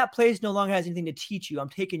 now that place no longer has anything to teach you. I'm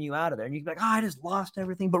taking you out of there. And you can be like, I just lost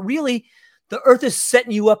everything. But really, the earth is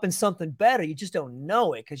setting you up in something better. You just don't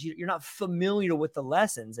know it because you're not familiar with the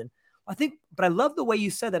lessons. And but I love the way you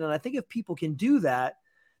said that. And I think if people can do that,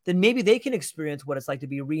 then maybe they can experience what it's like to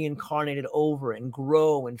be reincarnated over and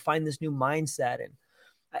grow and find this new mindset. And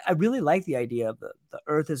I really like the idea of the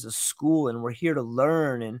earth as a school, and we're here to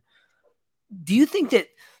learn. And do you think that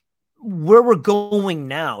where we're going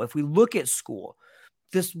now, if we look at school,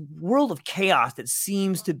 this world of chaos that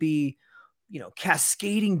seems to be,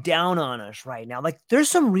 cascading down on us right now, like there's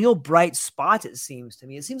some real bright spots, it seems to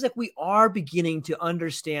me. It seems like we are beginning to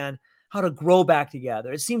understand how to grow back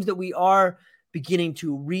together. It seems that we are beginning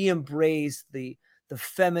to re-embrace the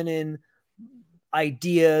feminine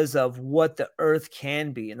ideas of what the earth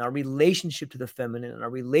can be, and our relationship to the feminine and our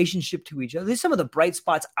relationship to each other. These are some of the bright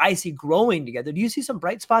spots I see growing together. Do you see some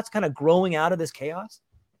bright spots kind of growing out of this chaos?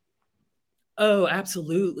 Oh,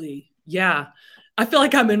 absolutely. Yeah. I feel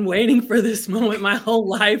like I've been waiting for this moment my whole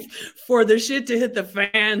life, for the shit to hit the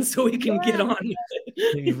fan so we can get on with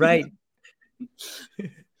it. Right.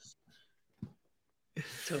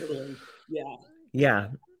 Totally. Yeah. Yeah.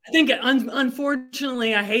 I think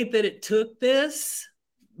unfortunately, I hate that it took this,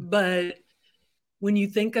 but when you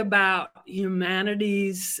think about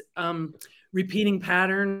humanity's repeating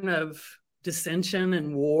pattern of dissension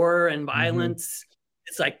and war and violence,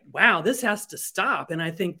 it's like, wow, this has to stop. And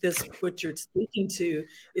I think what you're speaking to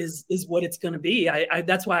is what it's going to be.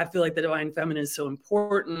 That's why I feel like the divine feminine is so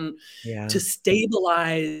important to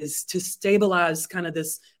stabilize kind of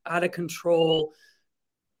this out of control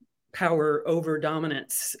power over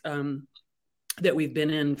dominance that we've been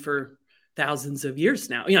in for thousands of years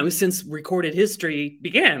now, since recorded history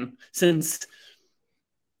began, since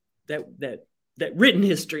that written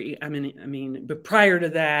history. I mean, but prior to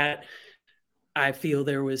that, I feel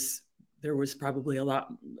there was probably a lot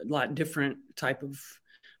different type of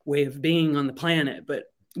way of being on the planet, but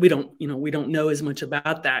we don't know as much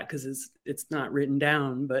about that because it's not written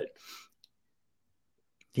down. But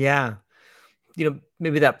yeah,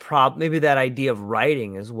 maybe that idea of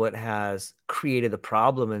writing is what has created the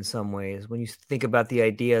problem in some ways. When you think about the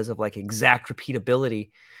ideas of like exact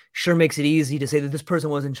repeatability, sure makes it easy to say that this person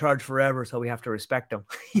was in charge forever, so we have to respect them.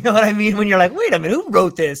 You know what I mean? When you're like, wait a minute, who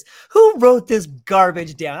wrote this? Who wrote this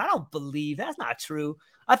garbage down? I don't believe that's not true.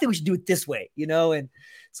 I think we should do it this way, and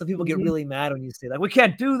some people get really mad when you say like, we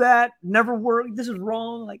can't do that. Never work. This is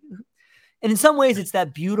wrong. Like, and in some ways it's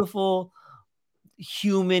that beautiful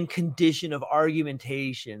human condition of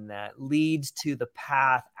argumentation that leads to the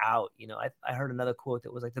path out. I heard another quote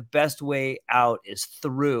that was like, the best way out is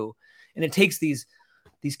through. And it takes these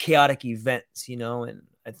chaotic events, and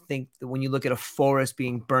I think that when you look at a forest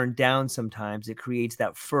being burned down, sometimes it creates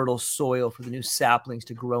that fertile soil for the new saplings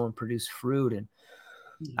to grow and produce fruit. And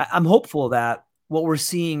I'm hopeful that what we're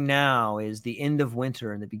seeing now is the end of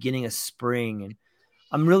winter and the beginning of spring. And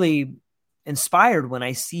I'm really inspired when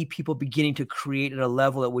I see people beginning to create at a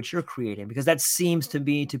level at which you're creating, because that seems to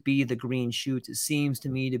me to be the green shoots. It seems to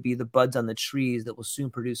me to be the buds on the trees that will soon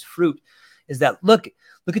produce fruit. Is that look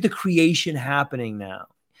at the creation happening now.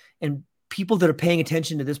 And people that are paying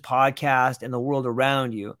attention to this podcast and the world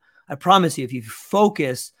around you, I promise you, if you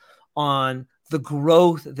focus on the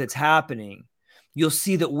growth that's happening, you'll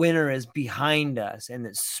see that winter is behind us and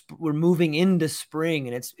that we're moving into spring.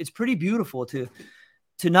 And it's pretty beautiful to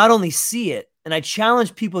not only see it, and I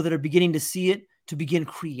challenge people that are beginning to see it to begin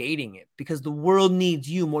creating it, because the world needs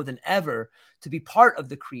you more than ever to be part of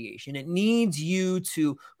the creation. It needs you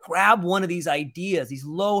to grab one of these ideas, these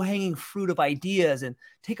low-hanging fruit of ideas, and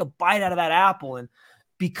take a bite out of that apple and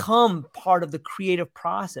become part of the creative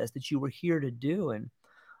process that you were here to do. And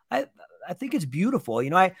I think it's beautiful.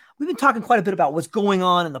 We've been talking quite a bit about what's going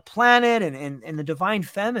on in the planet and the divine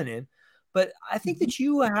feminine, but I think that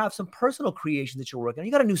you have some personal creations that you're working on.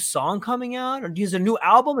 You got a new song coming out, or is it a new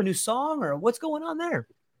album, a new song, or what's going on there?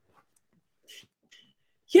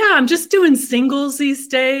 Yeah, I'm just doing singles these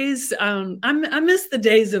days. I miss the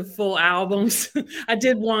days of full albums. I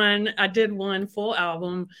did one full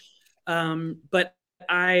album, but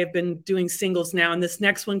I've been doing singles now, and this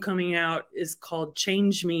next one coming out is called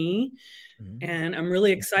Change Me. And I'm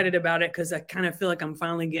really excited about it because I kind of feel like I'm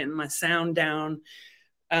finally getting my sound down.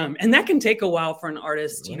 And that can take a while for an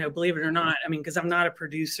artist, believe it or not. I mean, because I'm not a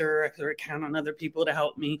producer, I sort of count on other people to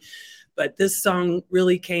help me. But this song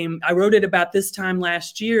really I wrote it about this time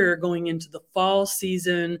last year, going into the fall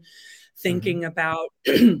season, thinking about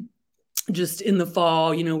just in the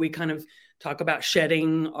fall, we kind of talk about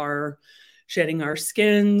shedding our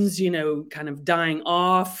skins, kind of dying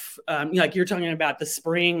off. Like you're talking about the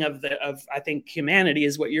spring of I think humanity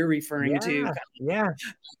is what you're referring to. Yeah.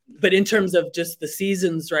 But in terms of just the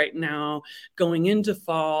seasons right now, going into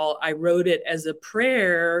fall, I wrote it as a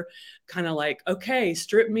prayer, kind of like, okay,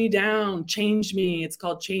 strip me down, change me. It's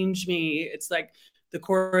called Change Me. It's like the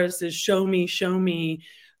chorus is show me,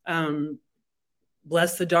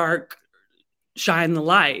 bless the dark, shine the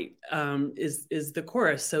light, is the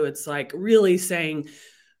chorus. So it's like really saying,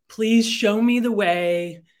 please show me the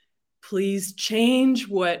way, please change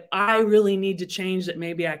what I really need to change that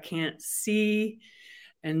maybe I can't see.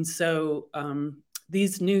 And so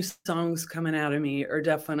these new songs coming out of me are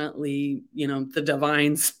definitely, the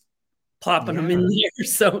divine's plopping them in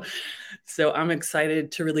there. So I'm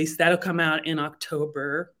excited to release. That'll come out in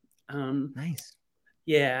October. Nice.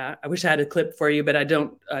 Yeah, I wish I had a clip for you, but I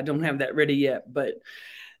don't have that ready yet. But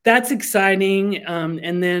that's exciting.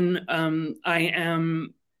 And then I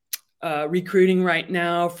am recruiting right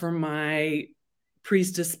now for my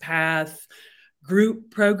Priestess Path group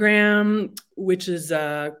program, which is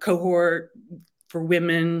a cohort for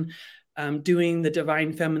women doing the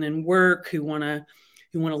divine feminine work who want to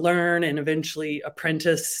learn and eventually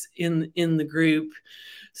apprentice in the group.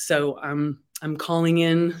 So I'm calling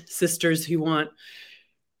in sisters who want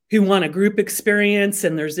a group experience,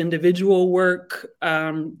 and there's individual work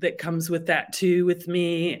that comes with that too with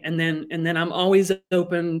me. And then I'm always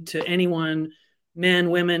open to anyone, men,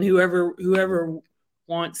 women, whoever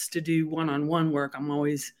wants to do one-on-one work. I'm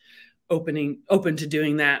always open to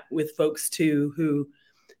doing that with folks too who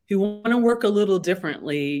want to work a little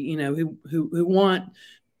differently, who want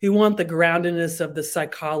the groundedness of the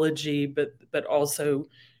psychology, but also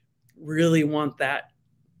really want that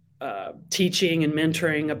teaching and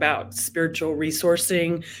mentoring about spiritual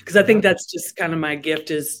resourcing, because I think that's just kind of my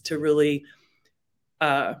gift, is to really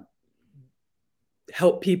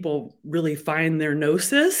help people really find their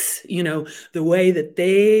gnosis, the way that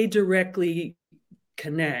they directly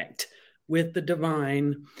connect with the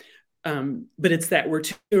divine. But it's that where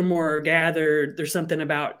two or more are gathered, there's something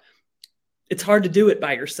about, it's hard to do it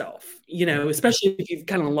by yourself, especially if you've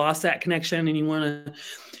kind of lost that connection and you want to,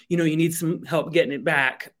 you need some help getting it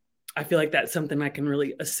back. I feel like that's something I can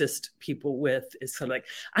really assist people with, is sort of like,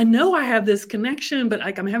 I know I have this connection, but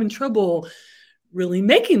I'm having trouble really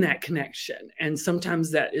making that connection. And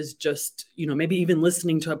sometimes that is just, maybe even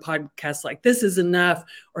listening to a podcast like this is enough,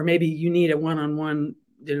 or maybe you need a one-on-one,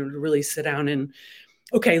 to really sit down and,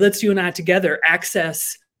 okay, let's you and I together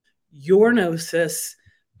access your gnosis,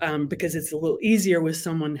 because it's a little easier with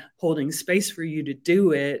someone holding space for you to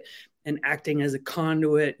do it and acting as a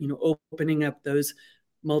conduit, opening up those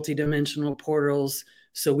multidimensional portals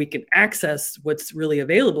so we can access what's really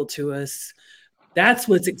available to us. That's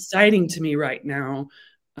what's exciting to me right now.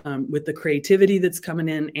 with the creativity that's coming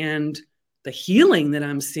in and the healing that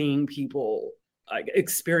I'm seeing people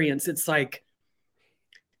experience. It's like,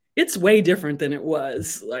 it's way different than it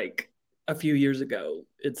was like a few years ago.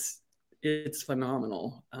 It's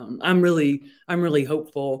phenomenal. I'm really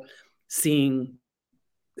hopeful seeing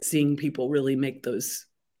people really make those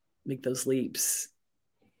leaps.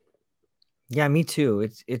 Yeah, me too.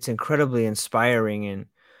 It's incredibly inspiring. And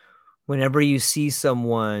whenever you see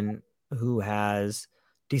someone who has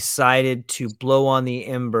decided to blow on the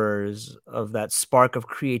embers of that spark of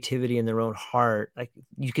creativity in their own heart, like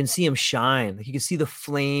you can see them shine, like you can see the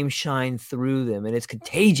flame shine through them, and it's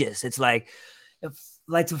contagious. It's like it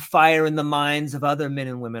lights a fire in the minds of other men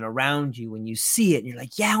and women around you when you see it, and you're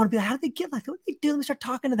like, yeah, I want to be like, how did they get like, what did they do? Let me start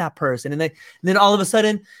talking to that person. And then all of a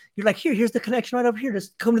sudden you're like, here's the connection right over here.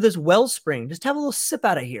 Just come to this wellspring, just have a little sip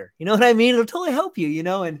out of here. You know what I mean? It'll totally help you, you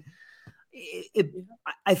know? And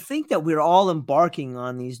I think that we're all embarking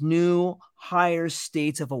on these new higher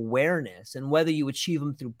states of awareness, and whether you achieve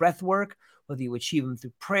them through breath work, whether you achieve them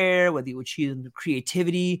through prayer, whether you achieve them through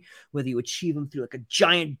creativity, whether you achieve them through like a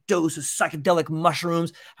giant dose of psychedelic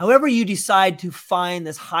mushrooms, however you decide to find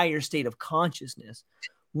this higher state of consciousness,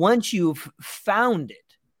 once you've found it,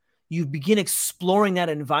 you begin exploring that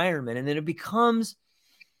environment, and then it becomes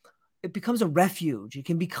a refuge. It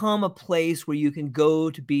can become a place where you can go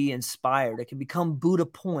to be inspired. It can become Buddha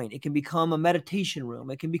Point. It can become a meditation room.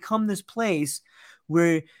 It can become this place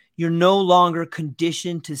where you're no longer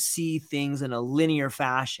conditioned to see things in a linear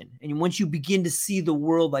fashion. And once you begin to see the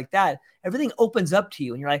world like that, everything opens up to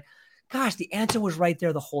you. And you're like, gosh, the answer was right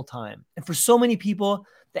there the whole time. And for so many people,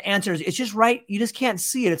 the answer is, it's just right. You just can't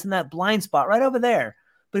see it. It's in that blind spot right over there.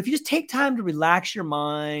 But if you just take time to relax your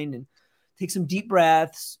mind and take some deep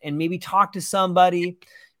breaths and maybe talk to somebody,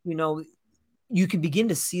 you know, you can begin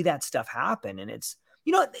to see that stuff happen. And it's,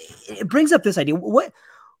 you know, it brings up this idea. What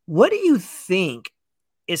do you think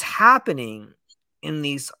is happening in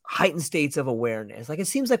these heightened states of awareness? Like, it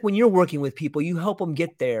seems like when you're working with people, you help them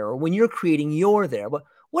get there, or when you're creating, you're there. But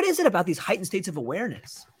what is it about these heightened states of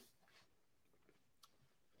awareness?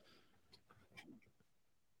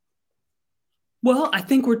 Well, I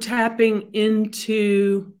think we're tapping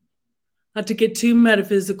into, not to get too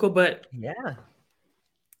metaphysical, but yeah,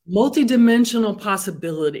 multidimensional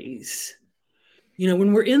possibilities. You know,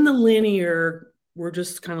 when we're in the linear, we're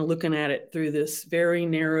just kind of looking at it through this very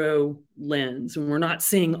narrow lens, and we're not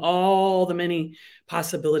seeing all the many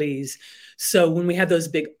possibilities. So when we have those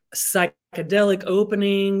big psychedelic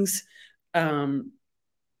openings, through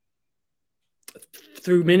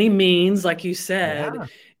many means, like you said,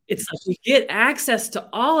 it's like we get access to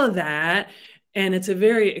all of that, and it's a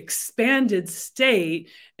very expanded state.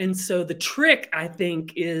 And so the trick, I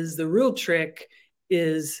think, the real trick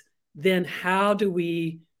is then how do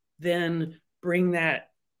we then bring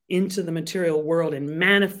that into the material world and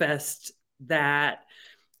manifest that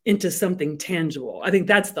into something tangible? I think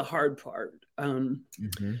that's the hard part.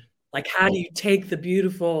 Like, how do you take the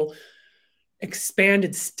beautiful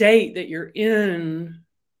expanded state that you're in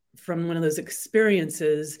from one of those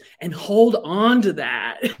experiences and hold on to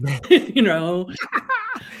that? You know,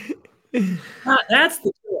 that's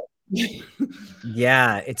the trick.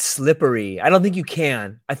 Yeah, it's slippery. I don't think you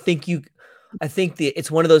can. I think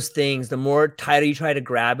it's one of those things, the more tighter you try to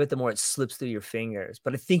grab it, the more it slips through your fingers.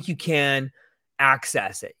 But I think you can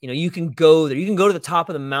access it. You know, you can go there. You can go to the top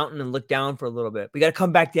of the mountain and look down for a little bit. But you got to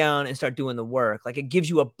come back down and start doing the work. Like, it gives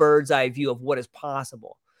you a bird's eye view of what is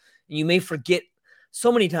possible. And you may forget. So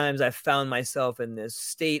many times I've found myself in this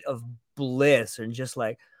state of bliss, and just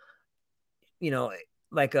like, you know,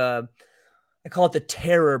 like I call it the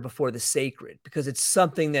terror before the sacred, because it's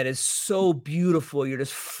something that is so beautiful. You're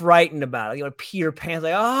just frightened about it. You want to pee your pants,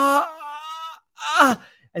 like,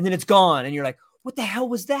 and then it's gone. And you're like, what the hell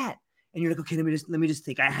was that? And you're like, okay, let me just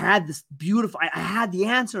think. I had this beautiful, I had the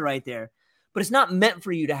answer right there, but it's not meant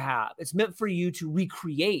for you to have. It's meant for you to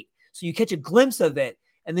recreate. So you catch a glimpse of it,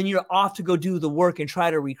 and then you're off to go do the work and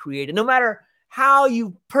try to recreate it. No matter how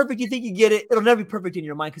perfect you think you get it, it'll never be perfect in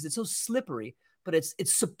your mind because it's so slippery. But it's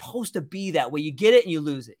supposed to be that way. You get it and you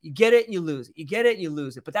lose it. You get it and you lose it. You get it and you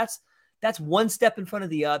lose it. But that's one step in front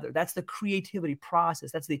of the other. That's the creativity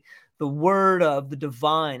process. That's the word of the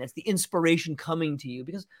divine. That's the inspiration coming to you.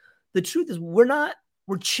 Because the truth is, we're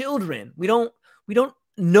children. We don't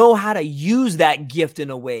know how to use that gift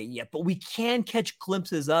in a way yet, but we can catch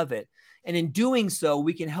glimpses of it. And in doing so,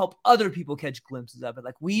 we can help other people catch glimpses of it.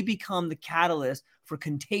 Like, we become the catalyst for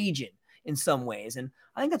contagion in some ways. And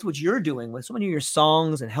I think that's what you're doing with so many of your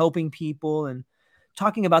songs and helping people and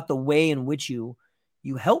talking about the way in which you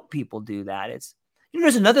help people do that. It's, you know,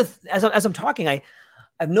 there's another, as I'm talking, I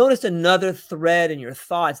I've noticed another thread in your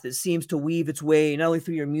thoughts that seems to weave its way not only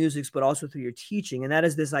through your music, but also through your teaching. And that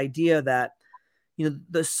is this idea that,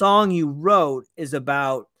 the song you wrote is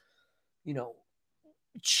about,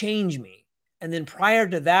 change me. And then prior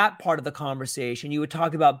to that part of the conversation, you would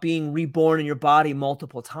talk about being reborn in your body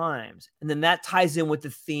multiple times. And then that ties in with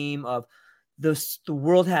the theme of the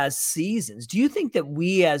world has seasons. Do you think that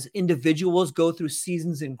we as individuals go through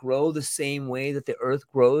seasons and grow the same way that the earth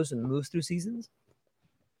grows and moves through seasons?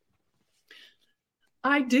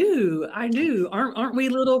 I do. Aren't we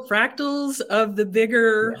little fractals of the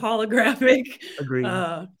bigger holographic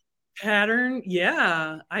pattern?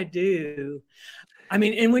 Yeah, I do. I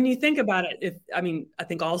mean, and when you think about it, I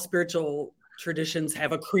think all spiritual traditions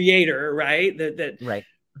have a creator, right? That right.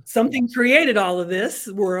 Something created all of this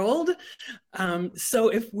world. So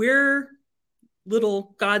if we're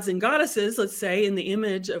little gods and goddesses, let's say, in the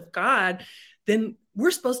image of God, then we're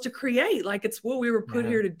supposed to create, like it's what we were put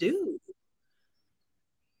here to do.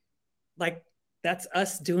 Like that's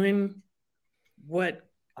us doing what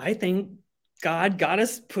I think God got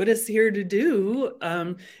us, put us here to do,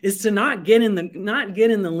 is to not get in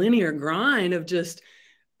the linear grind of just,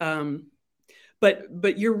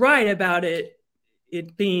 but you're right about it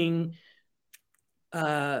being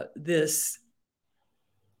this,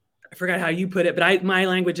 I forgot how you put it, but my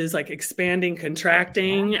language is like expanding,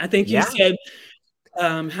 contracting. I think you said,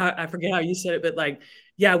 I forget how you said it, but like,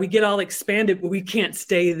 yeah, we get all expanded, but we can't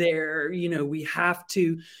stay there. We have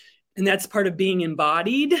to, and that's part of being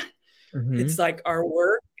embodied. Mm-hmm. It's like our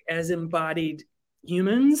work as embodied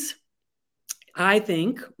humans, I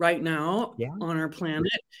think right now on our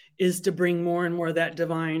planet, is to bring more and more of that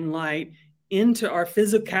divine light into our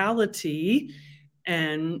physicality.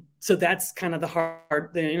 And so that's kind of the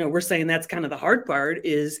hard, we're saying that's kind of the hard part,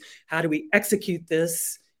 is how do we execute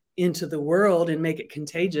this into the world and make it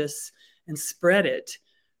contagious and spread it,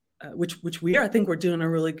 which we are. I think we're doing a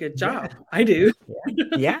really good job. I do.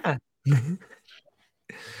 Yeah.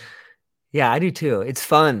 Yeah, I do too. It's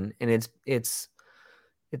fun. And it's,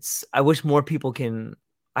 I wish more people can,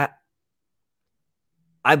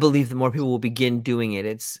 I believe that more people will begin doing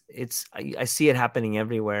it. I see it happening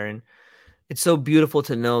everywhere. And it's so beautiful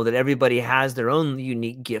to know that everybody has their own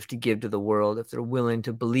unique gift to give to the world if they're willing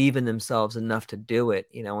to believe in themselves enough to do it,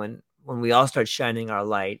 and when we all start shining our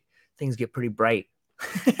light, things get pretty bright.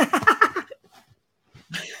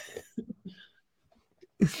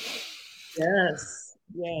 Yes.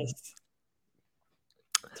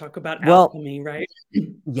 Talk about alchemy, right?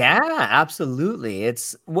 Yeah, absolutely.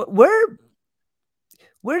 It's where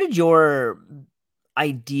did your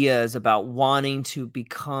ideas about wanting to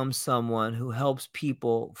become someone who helps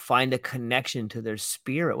people find a connection to their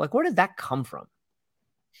spirit, like where did that come from?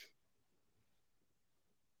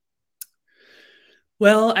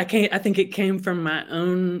 Well, I think it came from my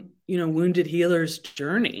own, wounded healer's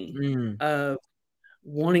journey of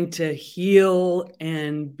wanting to heal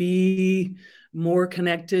and be more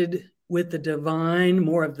connected with the divine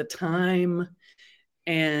more of the time,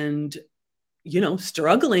 and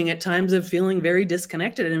struggling at times of feeling very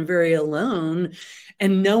disconnected and very alone,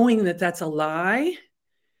 and knowing that that's a lie.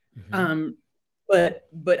 Mm-hmm.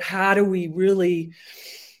 But how do we really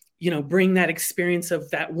bring that experience of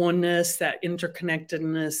that oneness, that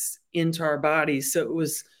interconnectedness into our bodies? So it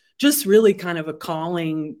was just really kind of a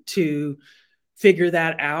calling to figure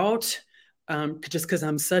that out, just because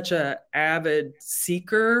I'm such an avid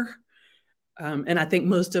seeker. And I think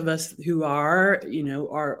most of us who are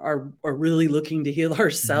really looking to heal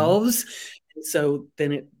ourselves. Mm-hmm. And so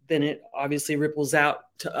then it obviously ripples out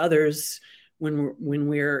to others when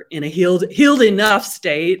we're in a healed enough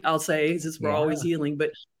state, I'll say, since we're always healing,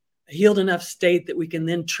 but a healed enough state that we can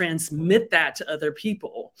then transmit that to other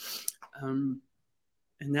people. And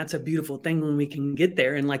that's a beautiful thing when we can get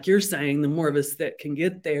there. And like you're saying, the more of us that can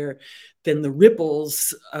get there, then the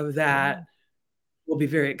ripples of that will be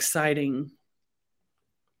very exciting.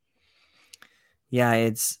 Yeah,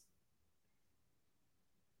 it's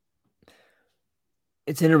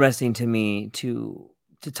interesting to me to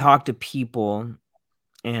talk to people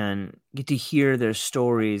and get to hear their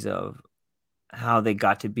stories of how they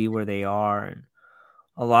got to be where they are. And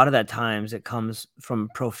a lot of that times it comes from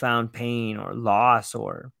profound pain or loss,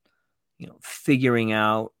 or, figuring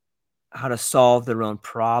out how to solve their own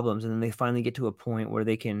problems. And then they finally get to a point where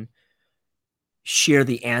they can share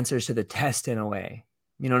the answers to the test in a way.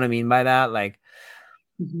 You know what I mean by that? Like,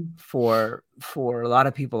 for a lot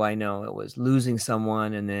of people I know, it was losing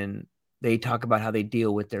someone, and then they talk about how they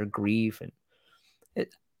deal with their grief. And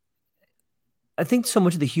I think so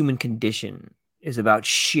much of the human condition is about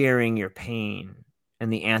sharing your pain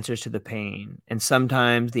and the answers to the pain. And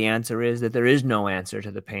sometimes the answer is that there is no answer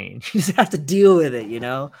to the pain. You just have to deal with it,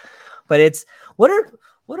 But it's what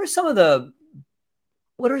are some of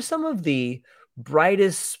the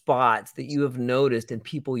brightest spots that you have noticed in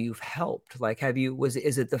people you've helped? Like,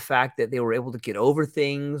 is it the fact that they were able to get over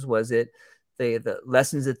things? Was it the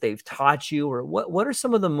lessons that they've taught you? Or what are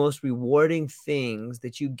some of the most rewarding things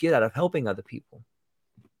that you get out of helping other people?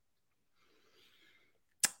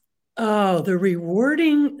 Oh, the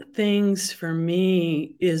rewarding things for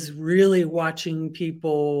me is really watching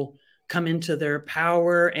people come into their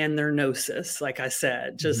power and their gnosis. Like I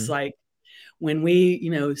said, just like when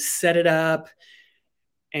we, set it up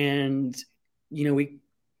and,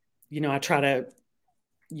 I try to,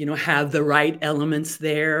 have the right elements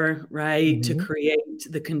there, right, to create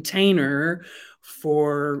the container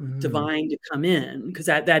for divine to come in, because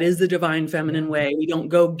that is the divine feminine way. We don't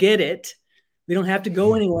go get it. We don't have to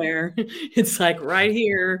go anywhere. It's like right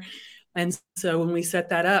here. And so when we set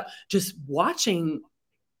that up, just watching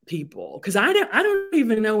people, because I don't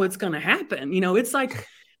even know what's going to happen. It's like,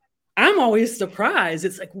 I'm always surprised.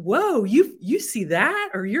 It's like, whoa, you see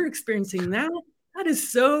that, or you're experiencing that. That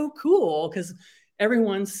is so cool, because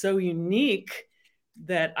everyone's so unique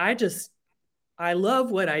that I love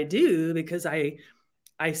what I do, because I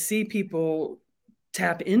see people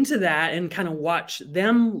tap into that and kind of watch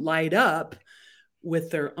them light up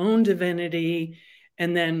with their own divinity.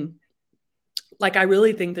 And then, like, I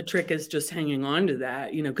really think the trick is just hanging on to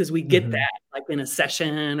that, because we get that like in a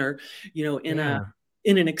session or,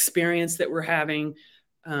 in an experience that we're having.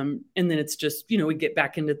 And then it's just, we get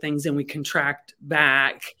back into things and we contract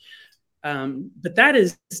back. But that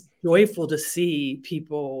is joyful to see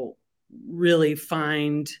people really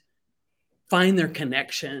find their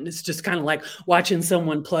connection. It's just kind of like watching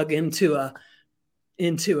someone plug into a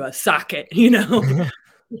socket, and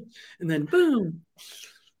then boom.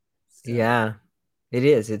 So. Yeah, it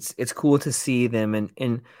is. It's cool to see them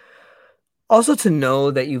and also to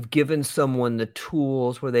know that you've given someone the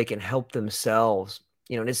tools where they can help themselves.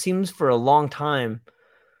 And it seems for a long time,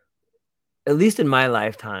 at least in my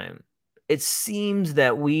lifetime, it seems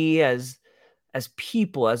that we as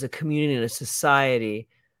people, as a community and a society,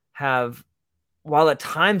 have, while at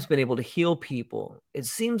times been able to heal people, it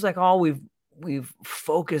seems like all we've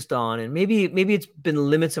focused on, and maybe it's been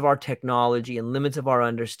limits of our technology and limits of our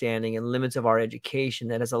understanding and limits of our education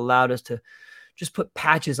that has allowed us to just put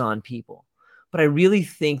patches on people. But I really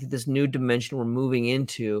think that this new dimension we're moving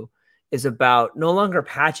into is about no longer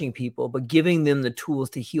patching people, but giving them the tools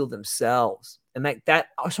to heal themselves. And that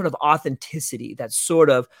sort of authenticity, that sort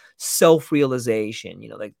of self-realization,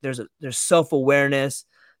 like there's self-awareness,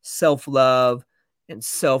 self-love, and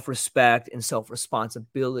self-respect and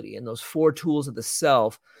self-responsibility. And those 4 tools of the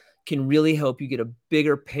self can really help you get a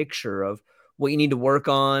bigger picture of what you need to work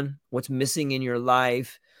on, what's missing in your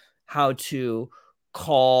life, how to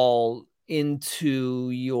call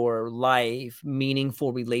into your life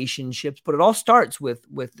meaningful relationships. But it all starts with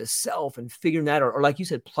the self and figuring that, or like you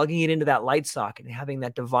said, plugging it into that light socket and having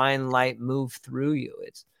that divine light move through you.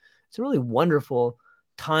 It's a really wonderful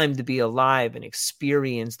time to be alive and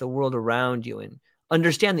experience the world around you and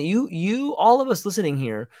understand that you all of us listening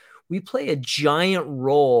here, we play a giant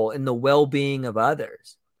role in the well-being of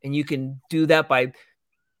others. And you can do that by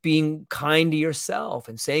being kind to yourself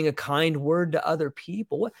and saying a kind word to other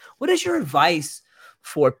people. What is your advice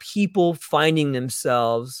for people finding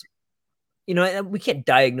themselves? We can't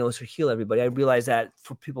diagnose or heal everybody. I realize that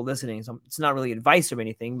for people listening, it's not really advice or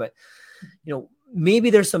anything, but maybe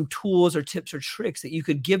there's some tools or tips or tricks that you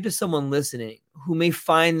could give to someone listening who may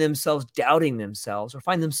find themselves doubting themselves or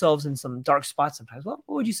find themselves in some dark spots sometimes. What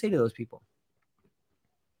would you say to those people?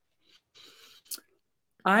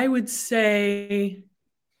 I would say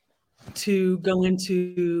to go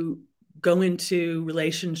into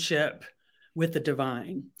relationship with the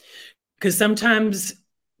divine, because sometimes,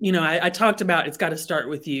 I talked about it's got to start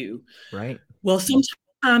with you, right? Well,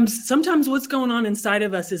 sometimes what's going on inside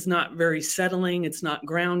of us is not very settling. It's not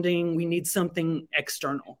grounding. We need something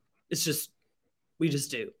external. We just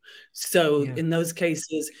do. So in those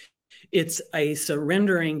cases, it's a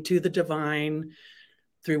surrendering to the divine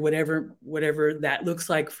through whatever that looks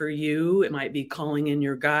like for you. It might be calling in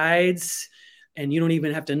your guides, and you don't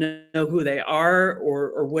even have to know who they are,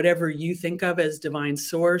 or whatever you think of as divine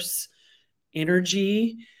source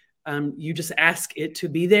energy. You just ask it to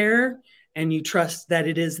be there, and you trust that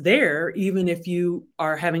it is there, even if you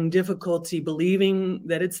are having difficulty believing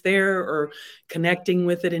that it's there or connecting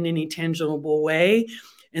with it in any tangible way.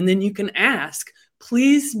 And then you can ask,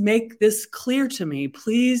 please make this clear to me.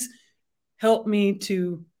 Please help me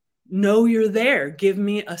to know you're there. Give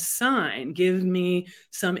me a sign. Give me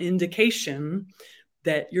some indication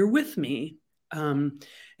that you're with me. And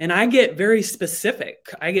I get very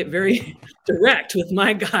specific. I get very direct with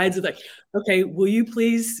my guides. Like, okay, will you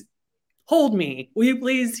please hold me? Will you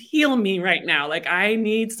please heal me right now? Like, I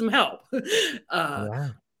need some help.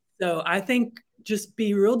 So I think just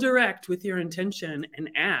be real direct with your intention and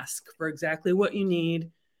ask for exactly what you need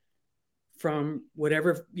from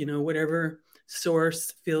whatever, whatever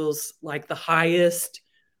source feels like the highest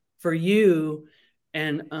for you.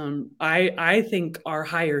 And I think our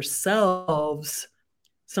higher selves,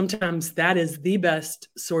 sometimes that is the best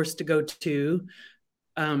source to go to,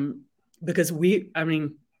 because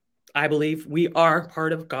I believe we are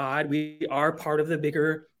part of God. We are part of the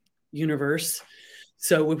bigger universe.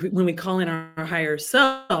 So when we call in our higher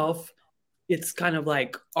self, it's kind of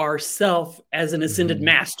like our self as an ascended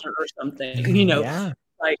master or something,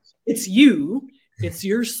 like it's you, it's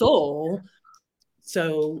your soul.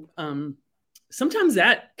 So sometimes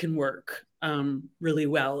that can work really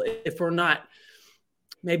well if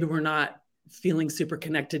maybe we're not feeling super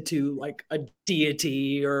connected to like a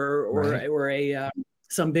deity or a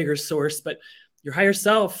some bigger source, but your higher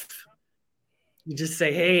self, you just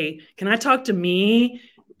say, hey, can I talk to me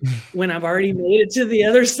when I've already made it to the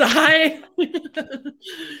other side?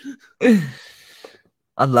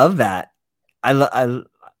 I love that. I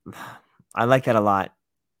like that a lot.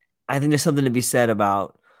 I think there's something to be said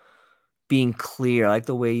about being clear. I like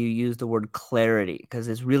the way you use the word clarity, because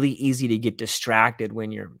it's really easy to get distracted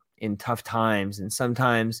when you're in tough times. And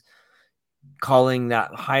sometimes calling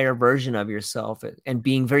that higher version of yourself and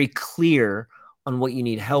being very clear on what you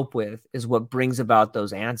need help with is what brings about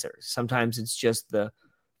those answers. Sometimes it's just the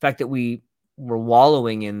fact that we're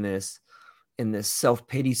wallowing in this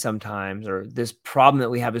self-pity sometimes, or this problem that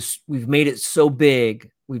we have is we've made it so big,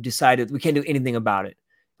 we've decided we can't do anything about it.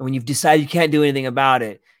 And when you've decided you can't do anything about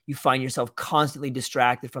it, you find yourself constantly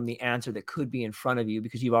distracted from the answer that could be in front of you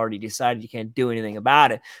because you've already decided you can't do anything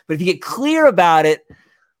about it. But if you get clear about it,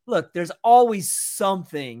 look, there's always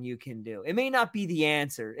something you can do. It may not be the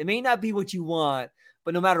answer. It may not be what you want,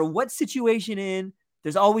 but no matter what situation in,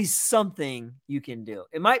 there's always something you can do.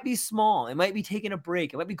 It might be small. It might be taking a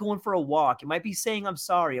break. It might be going for a walk. It might be saying, I'm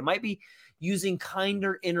sorry. It might be using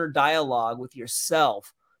kinder inner dialogue with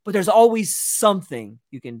yourself, but there's always something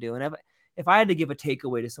you can do. And if I had to give a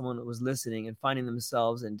takeaway to someone that was listening and finding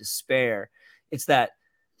themselves in despair, it's that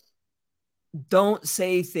don't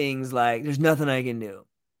say things like, there's nothing I can do.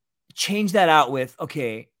 Change that out with,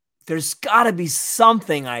 okay, there's got to be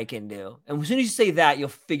something I can do. And as soon as you say that, you'll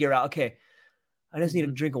figure out, okay, I just need a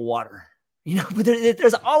drink of water, but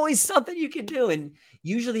there's always something you can do. And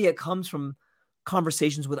usually it comes from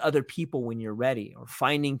conversations with other people when you're ready, or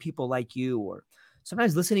finding people like you, or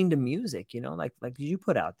sometimes listening to music, like you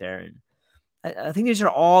put out there. And I think these are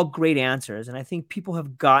all great answers. And I think people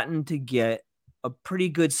have gotten to get a pretty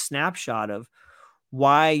good snapshot of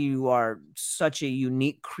why you are such a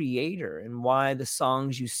unique creator, and why the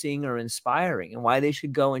songs you sing are inspiring, and why they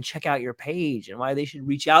should go and check out your page, and why they should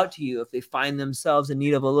reach out to you if they find themselves in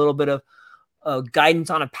need of a little bit of guidance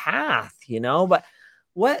on a path, But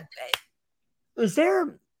what is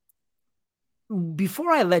there,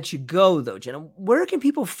 before I let you go though, Jenna, where can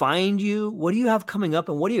people find you? What do you have coming up,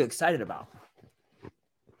 and what are you excited about?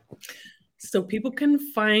 So people can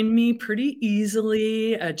find me pretty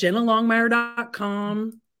easily.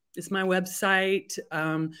 JennaLongmire.com is my website.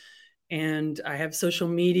 And I have social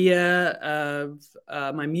media of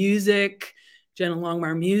my music, Jenna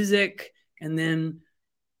Longmire Music, and then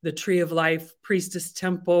the Tree of Life Priestess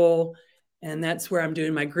Temple. And that's where I'm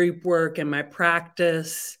doing my group work and my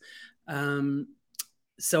practice.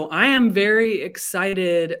 So I am very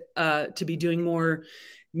excited to be doing more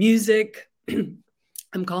music.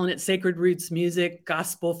 I'm calling it Sacred Roots Music,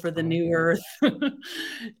 Gospel for the New Earth. I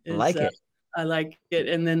like it. I like it.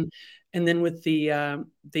 And then with the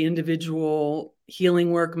individual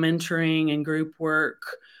healing work, mentoring, and group work,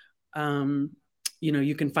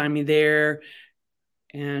 you can find me there.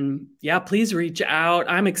 And yeah, please reach out.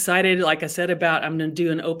 I'm excited, like I said, I'm going to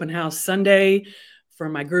do an open house Sunday for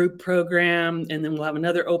my group program, and then we'll have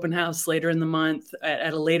another open house later in the month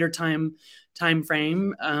at a later time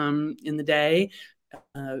frame in the day.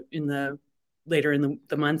 Later in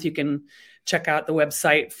the month, you can check out the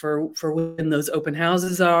website for when those open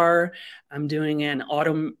houses are. I'm doing an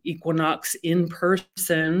autumn equinox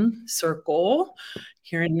in-person circle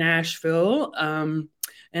here in Nashville.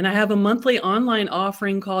 And I have a monthly online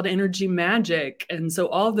offering called Energy Magic. And so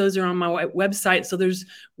all of those are on my website. So there's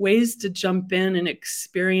ways to jump in and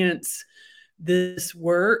experience this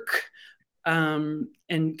work and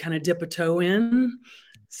kind of dip a toe in.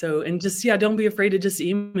 So, and just, yeah, don't be afraid to just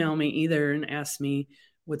email me either and ask me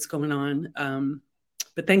what's going on.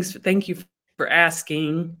 But thank you for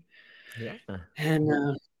asking. Yeah.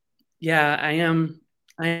 And yeah, I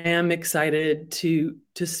am excited to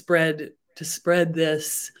spread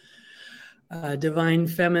this divine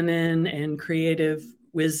feminine and creative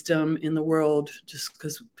wisdom in the world, just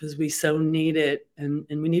because we so need it, and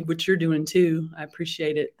we need what you're doing too. I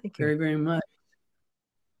appreciate it very, very much.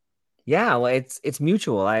 Yeah, well, it's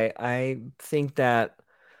mutual. I think that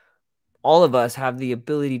all of us have the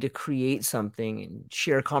ability to create something and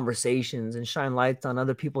share conversations and shine lights on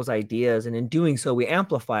other people's ideas, and in doing so, we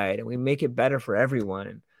amplify it and we make it better for everyone.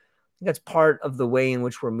 And I think that's part of the way in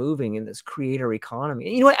which we're moving in this creator economy.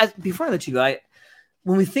 And you know what? Before I let you go,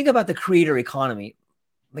 when we think about the creator economy,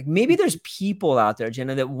 like maybe there's people out there,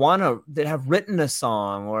 Jenna, that have written a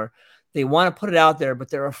song or they want to put it out there, but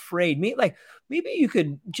they're afraid. Maybe you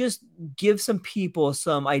could just give some people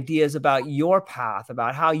some ideas about your path,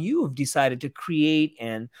 about how you've decided to create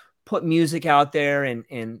and put music out there,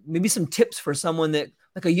 and maybe some tips for someone that,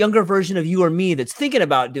 like a younger version of you or me, that's thinking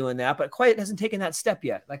about doing that, but quite hasn't taken that step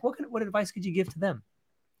yet. Like what advice could you give to them?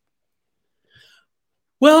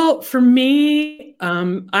 Well, for me,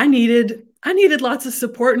 I needed lots of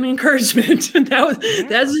support and encouragement.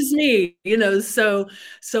 That's just me, So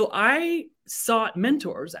I sought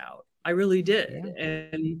mentors out. I really did.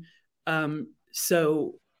 Yeah. And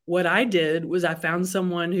so what I did was I found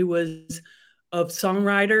someone who was a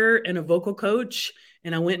songwriter and a vocal coach,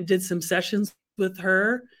 and I went and did some sessions with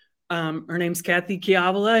her. Her name's Kathy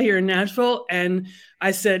Chiavala here in Nashville, and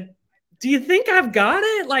I said, do you think I've got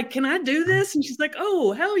it? Like, can I do this? And she's like,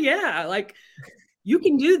 oh, hell yeah. Like, you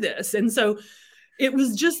can do this. And so it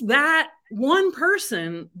was just that one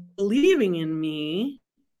person believing in me.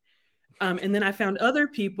 And then I found other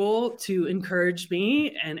people to encourage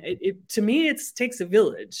me. And to me, it takes a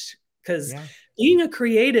village, because being a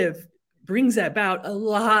creative brings about a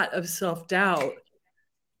lot of self-doubt.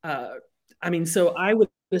 So I would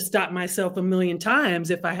have stopped myself a million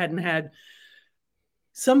times if I hadn't had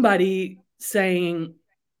somebody saying,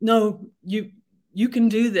 no, you can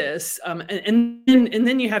do this. And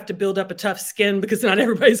then you have to build up a tough skin, because not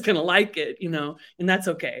everybody's going to like it, and that's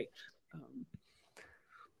okay.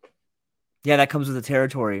 Yeah, that comes with the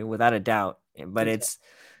territory, without a doubt. But it's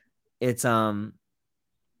so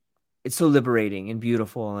liberating and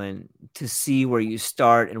beautiful, and to see where you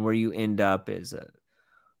start and where you end up is a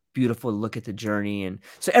beautiful look at the journey. And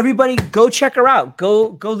so everybody, go check her out.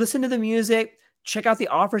 Go listen to the music. Check out the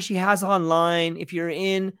offer she has online. If you're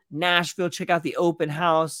in Nashville, check out the open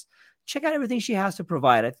house. Check out everything she has to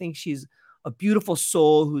provide. I think she's a beautiful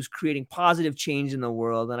soul who's creating positive change in the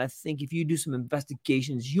world. And I think if you do some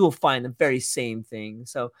investigations, you'll find the very same thing.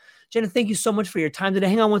 So, Jenna, thank you so much for your time today.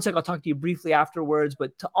 Hang on one sec. I'll talk to you briefly afterwards.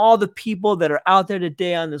 But to all the people that are out there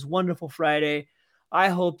today on this wonderful Friday, I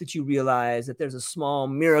hope that you realize that there's a small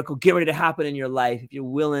miracle getting ready to happen in your life if you're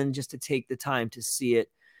willing just to take the time to see it.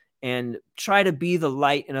 And try to be the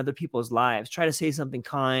light in other people's lives. Try to say something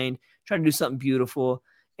kind. Try to do something beautiful.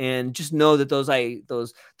 And just know that those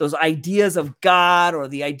ideas of God, or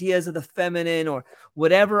the ideas of the feminine, or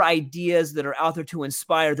whatever ideas that are out there to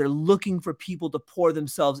inspire, they're looking for people to pour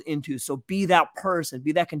themselves into. So be that person.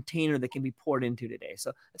 Be that container that can be poured into today.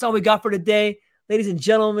 So that's all we got for today. Ladies and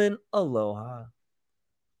gentlemen, aloha.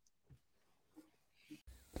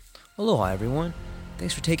 Aloha, everyone.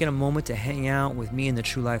 Thanks for taking a moment to hang out with me in the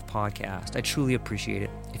True Life Podcast. I truly appreciate it.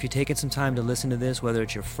 If you're taking some time to listen to this, whether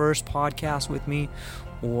it's your first podcast with me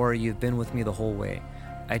or you've been with me the whole way,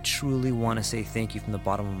 I truly want to say thank you from the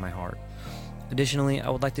bottom of my heart. Additionally, I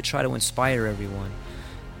would like to try to inspire everyone.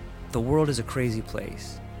 The world is a crazy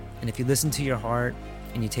place, and if you listen to your heart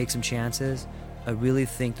and you take some chances, I really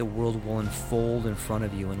think the world will unfold in front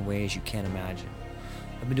of you in ways you can't imagine.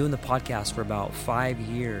 I've been doing the podcast for about 5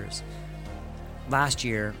 years. Last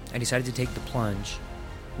year, I decided to take the plunge.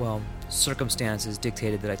 Well, circumstances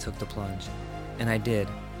dictated that I took the plunge, and I did.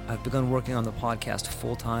 I've begun working on the podcast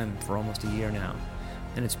full-time for almost a year now,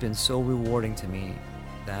 and it's been so rewarding to me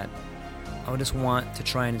that I just want to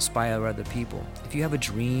try and inspire other people. If you have a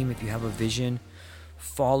dream, if you have a vision,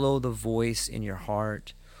 follow the voice in your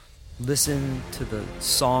heart, listen to the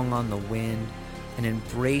song on the wind, and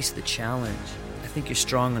embrace the challenge. I think you're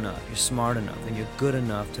strong enough, you're smart enough, and you're good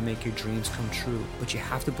enough to make your dreams come true, but you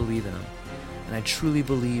have to believe in them. And I truly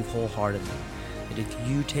believe wholeheartedly that if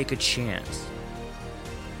you take a chance,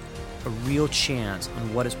 a real chance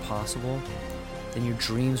on what is possible, then your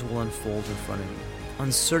dreams will unfold in front of you.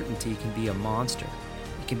 Uncertainty can be a monster.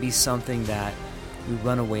 It can be something that we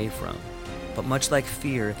run away from. But much like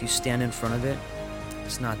fear, if you stand in front of it,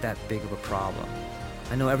 it's not that big of a problem.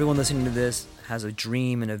 I know everyone listening to this has a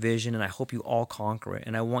dream and a vision, and I hope you all conquer it.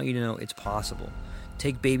 And I want you to know it's possible.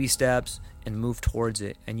 Take baby steps and move towards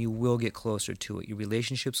it, and you will get closer to it. Your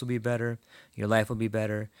relationships will be better. Your life will be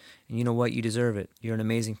better. And you know what? You deserve it. You're an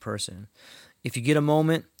amazing person. If you get a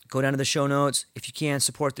moment, go down to the show notes. If you can,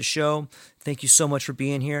 support the show. Thank you so much for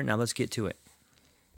being here. Now let's get to it.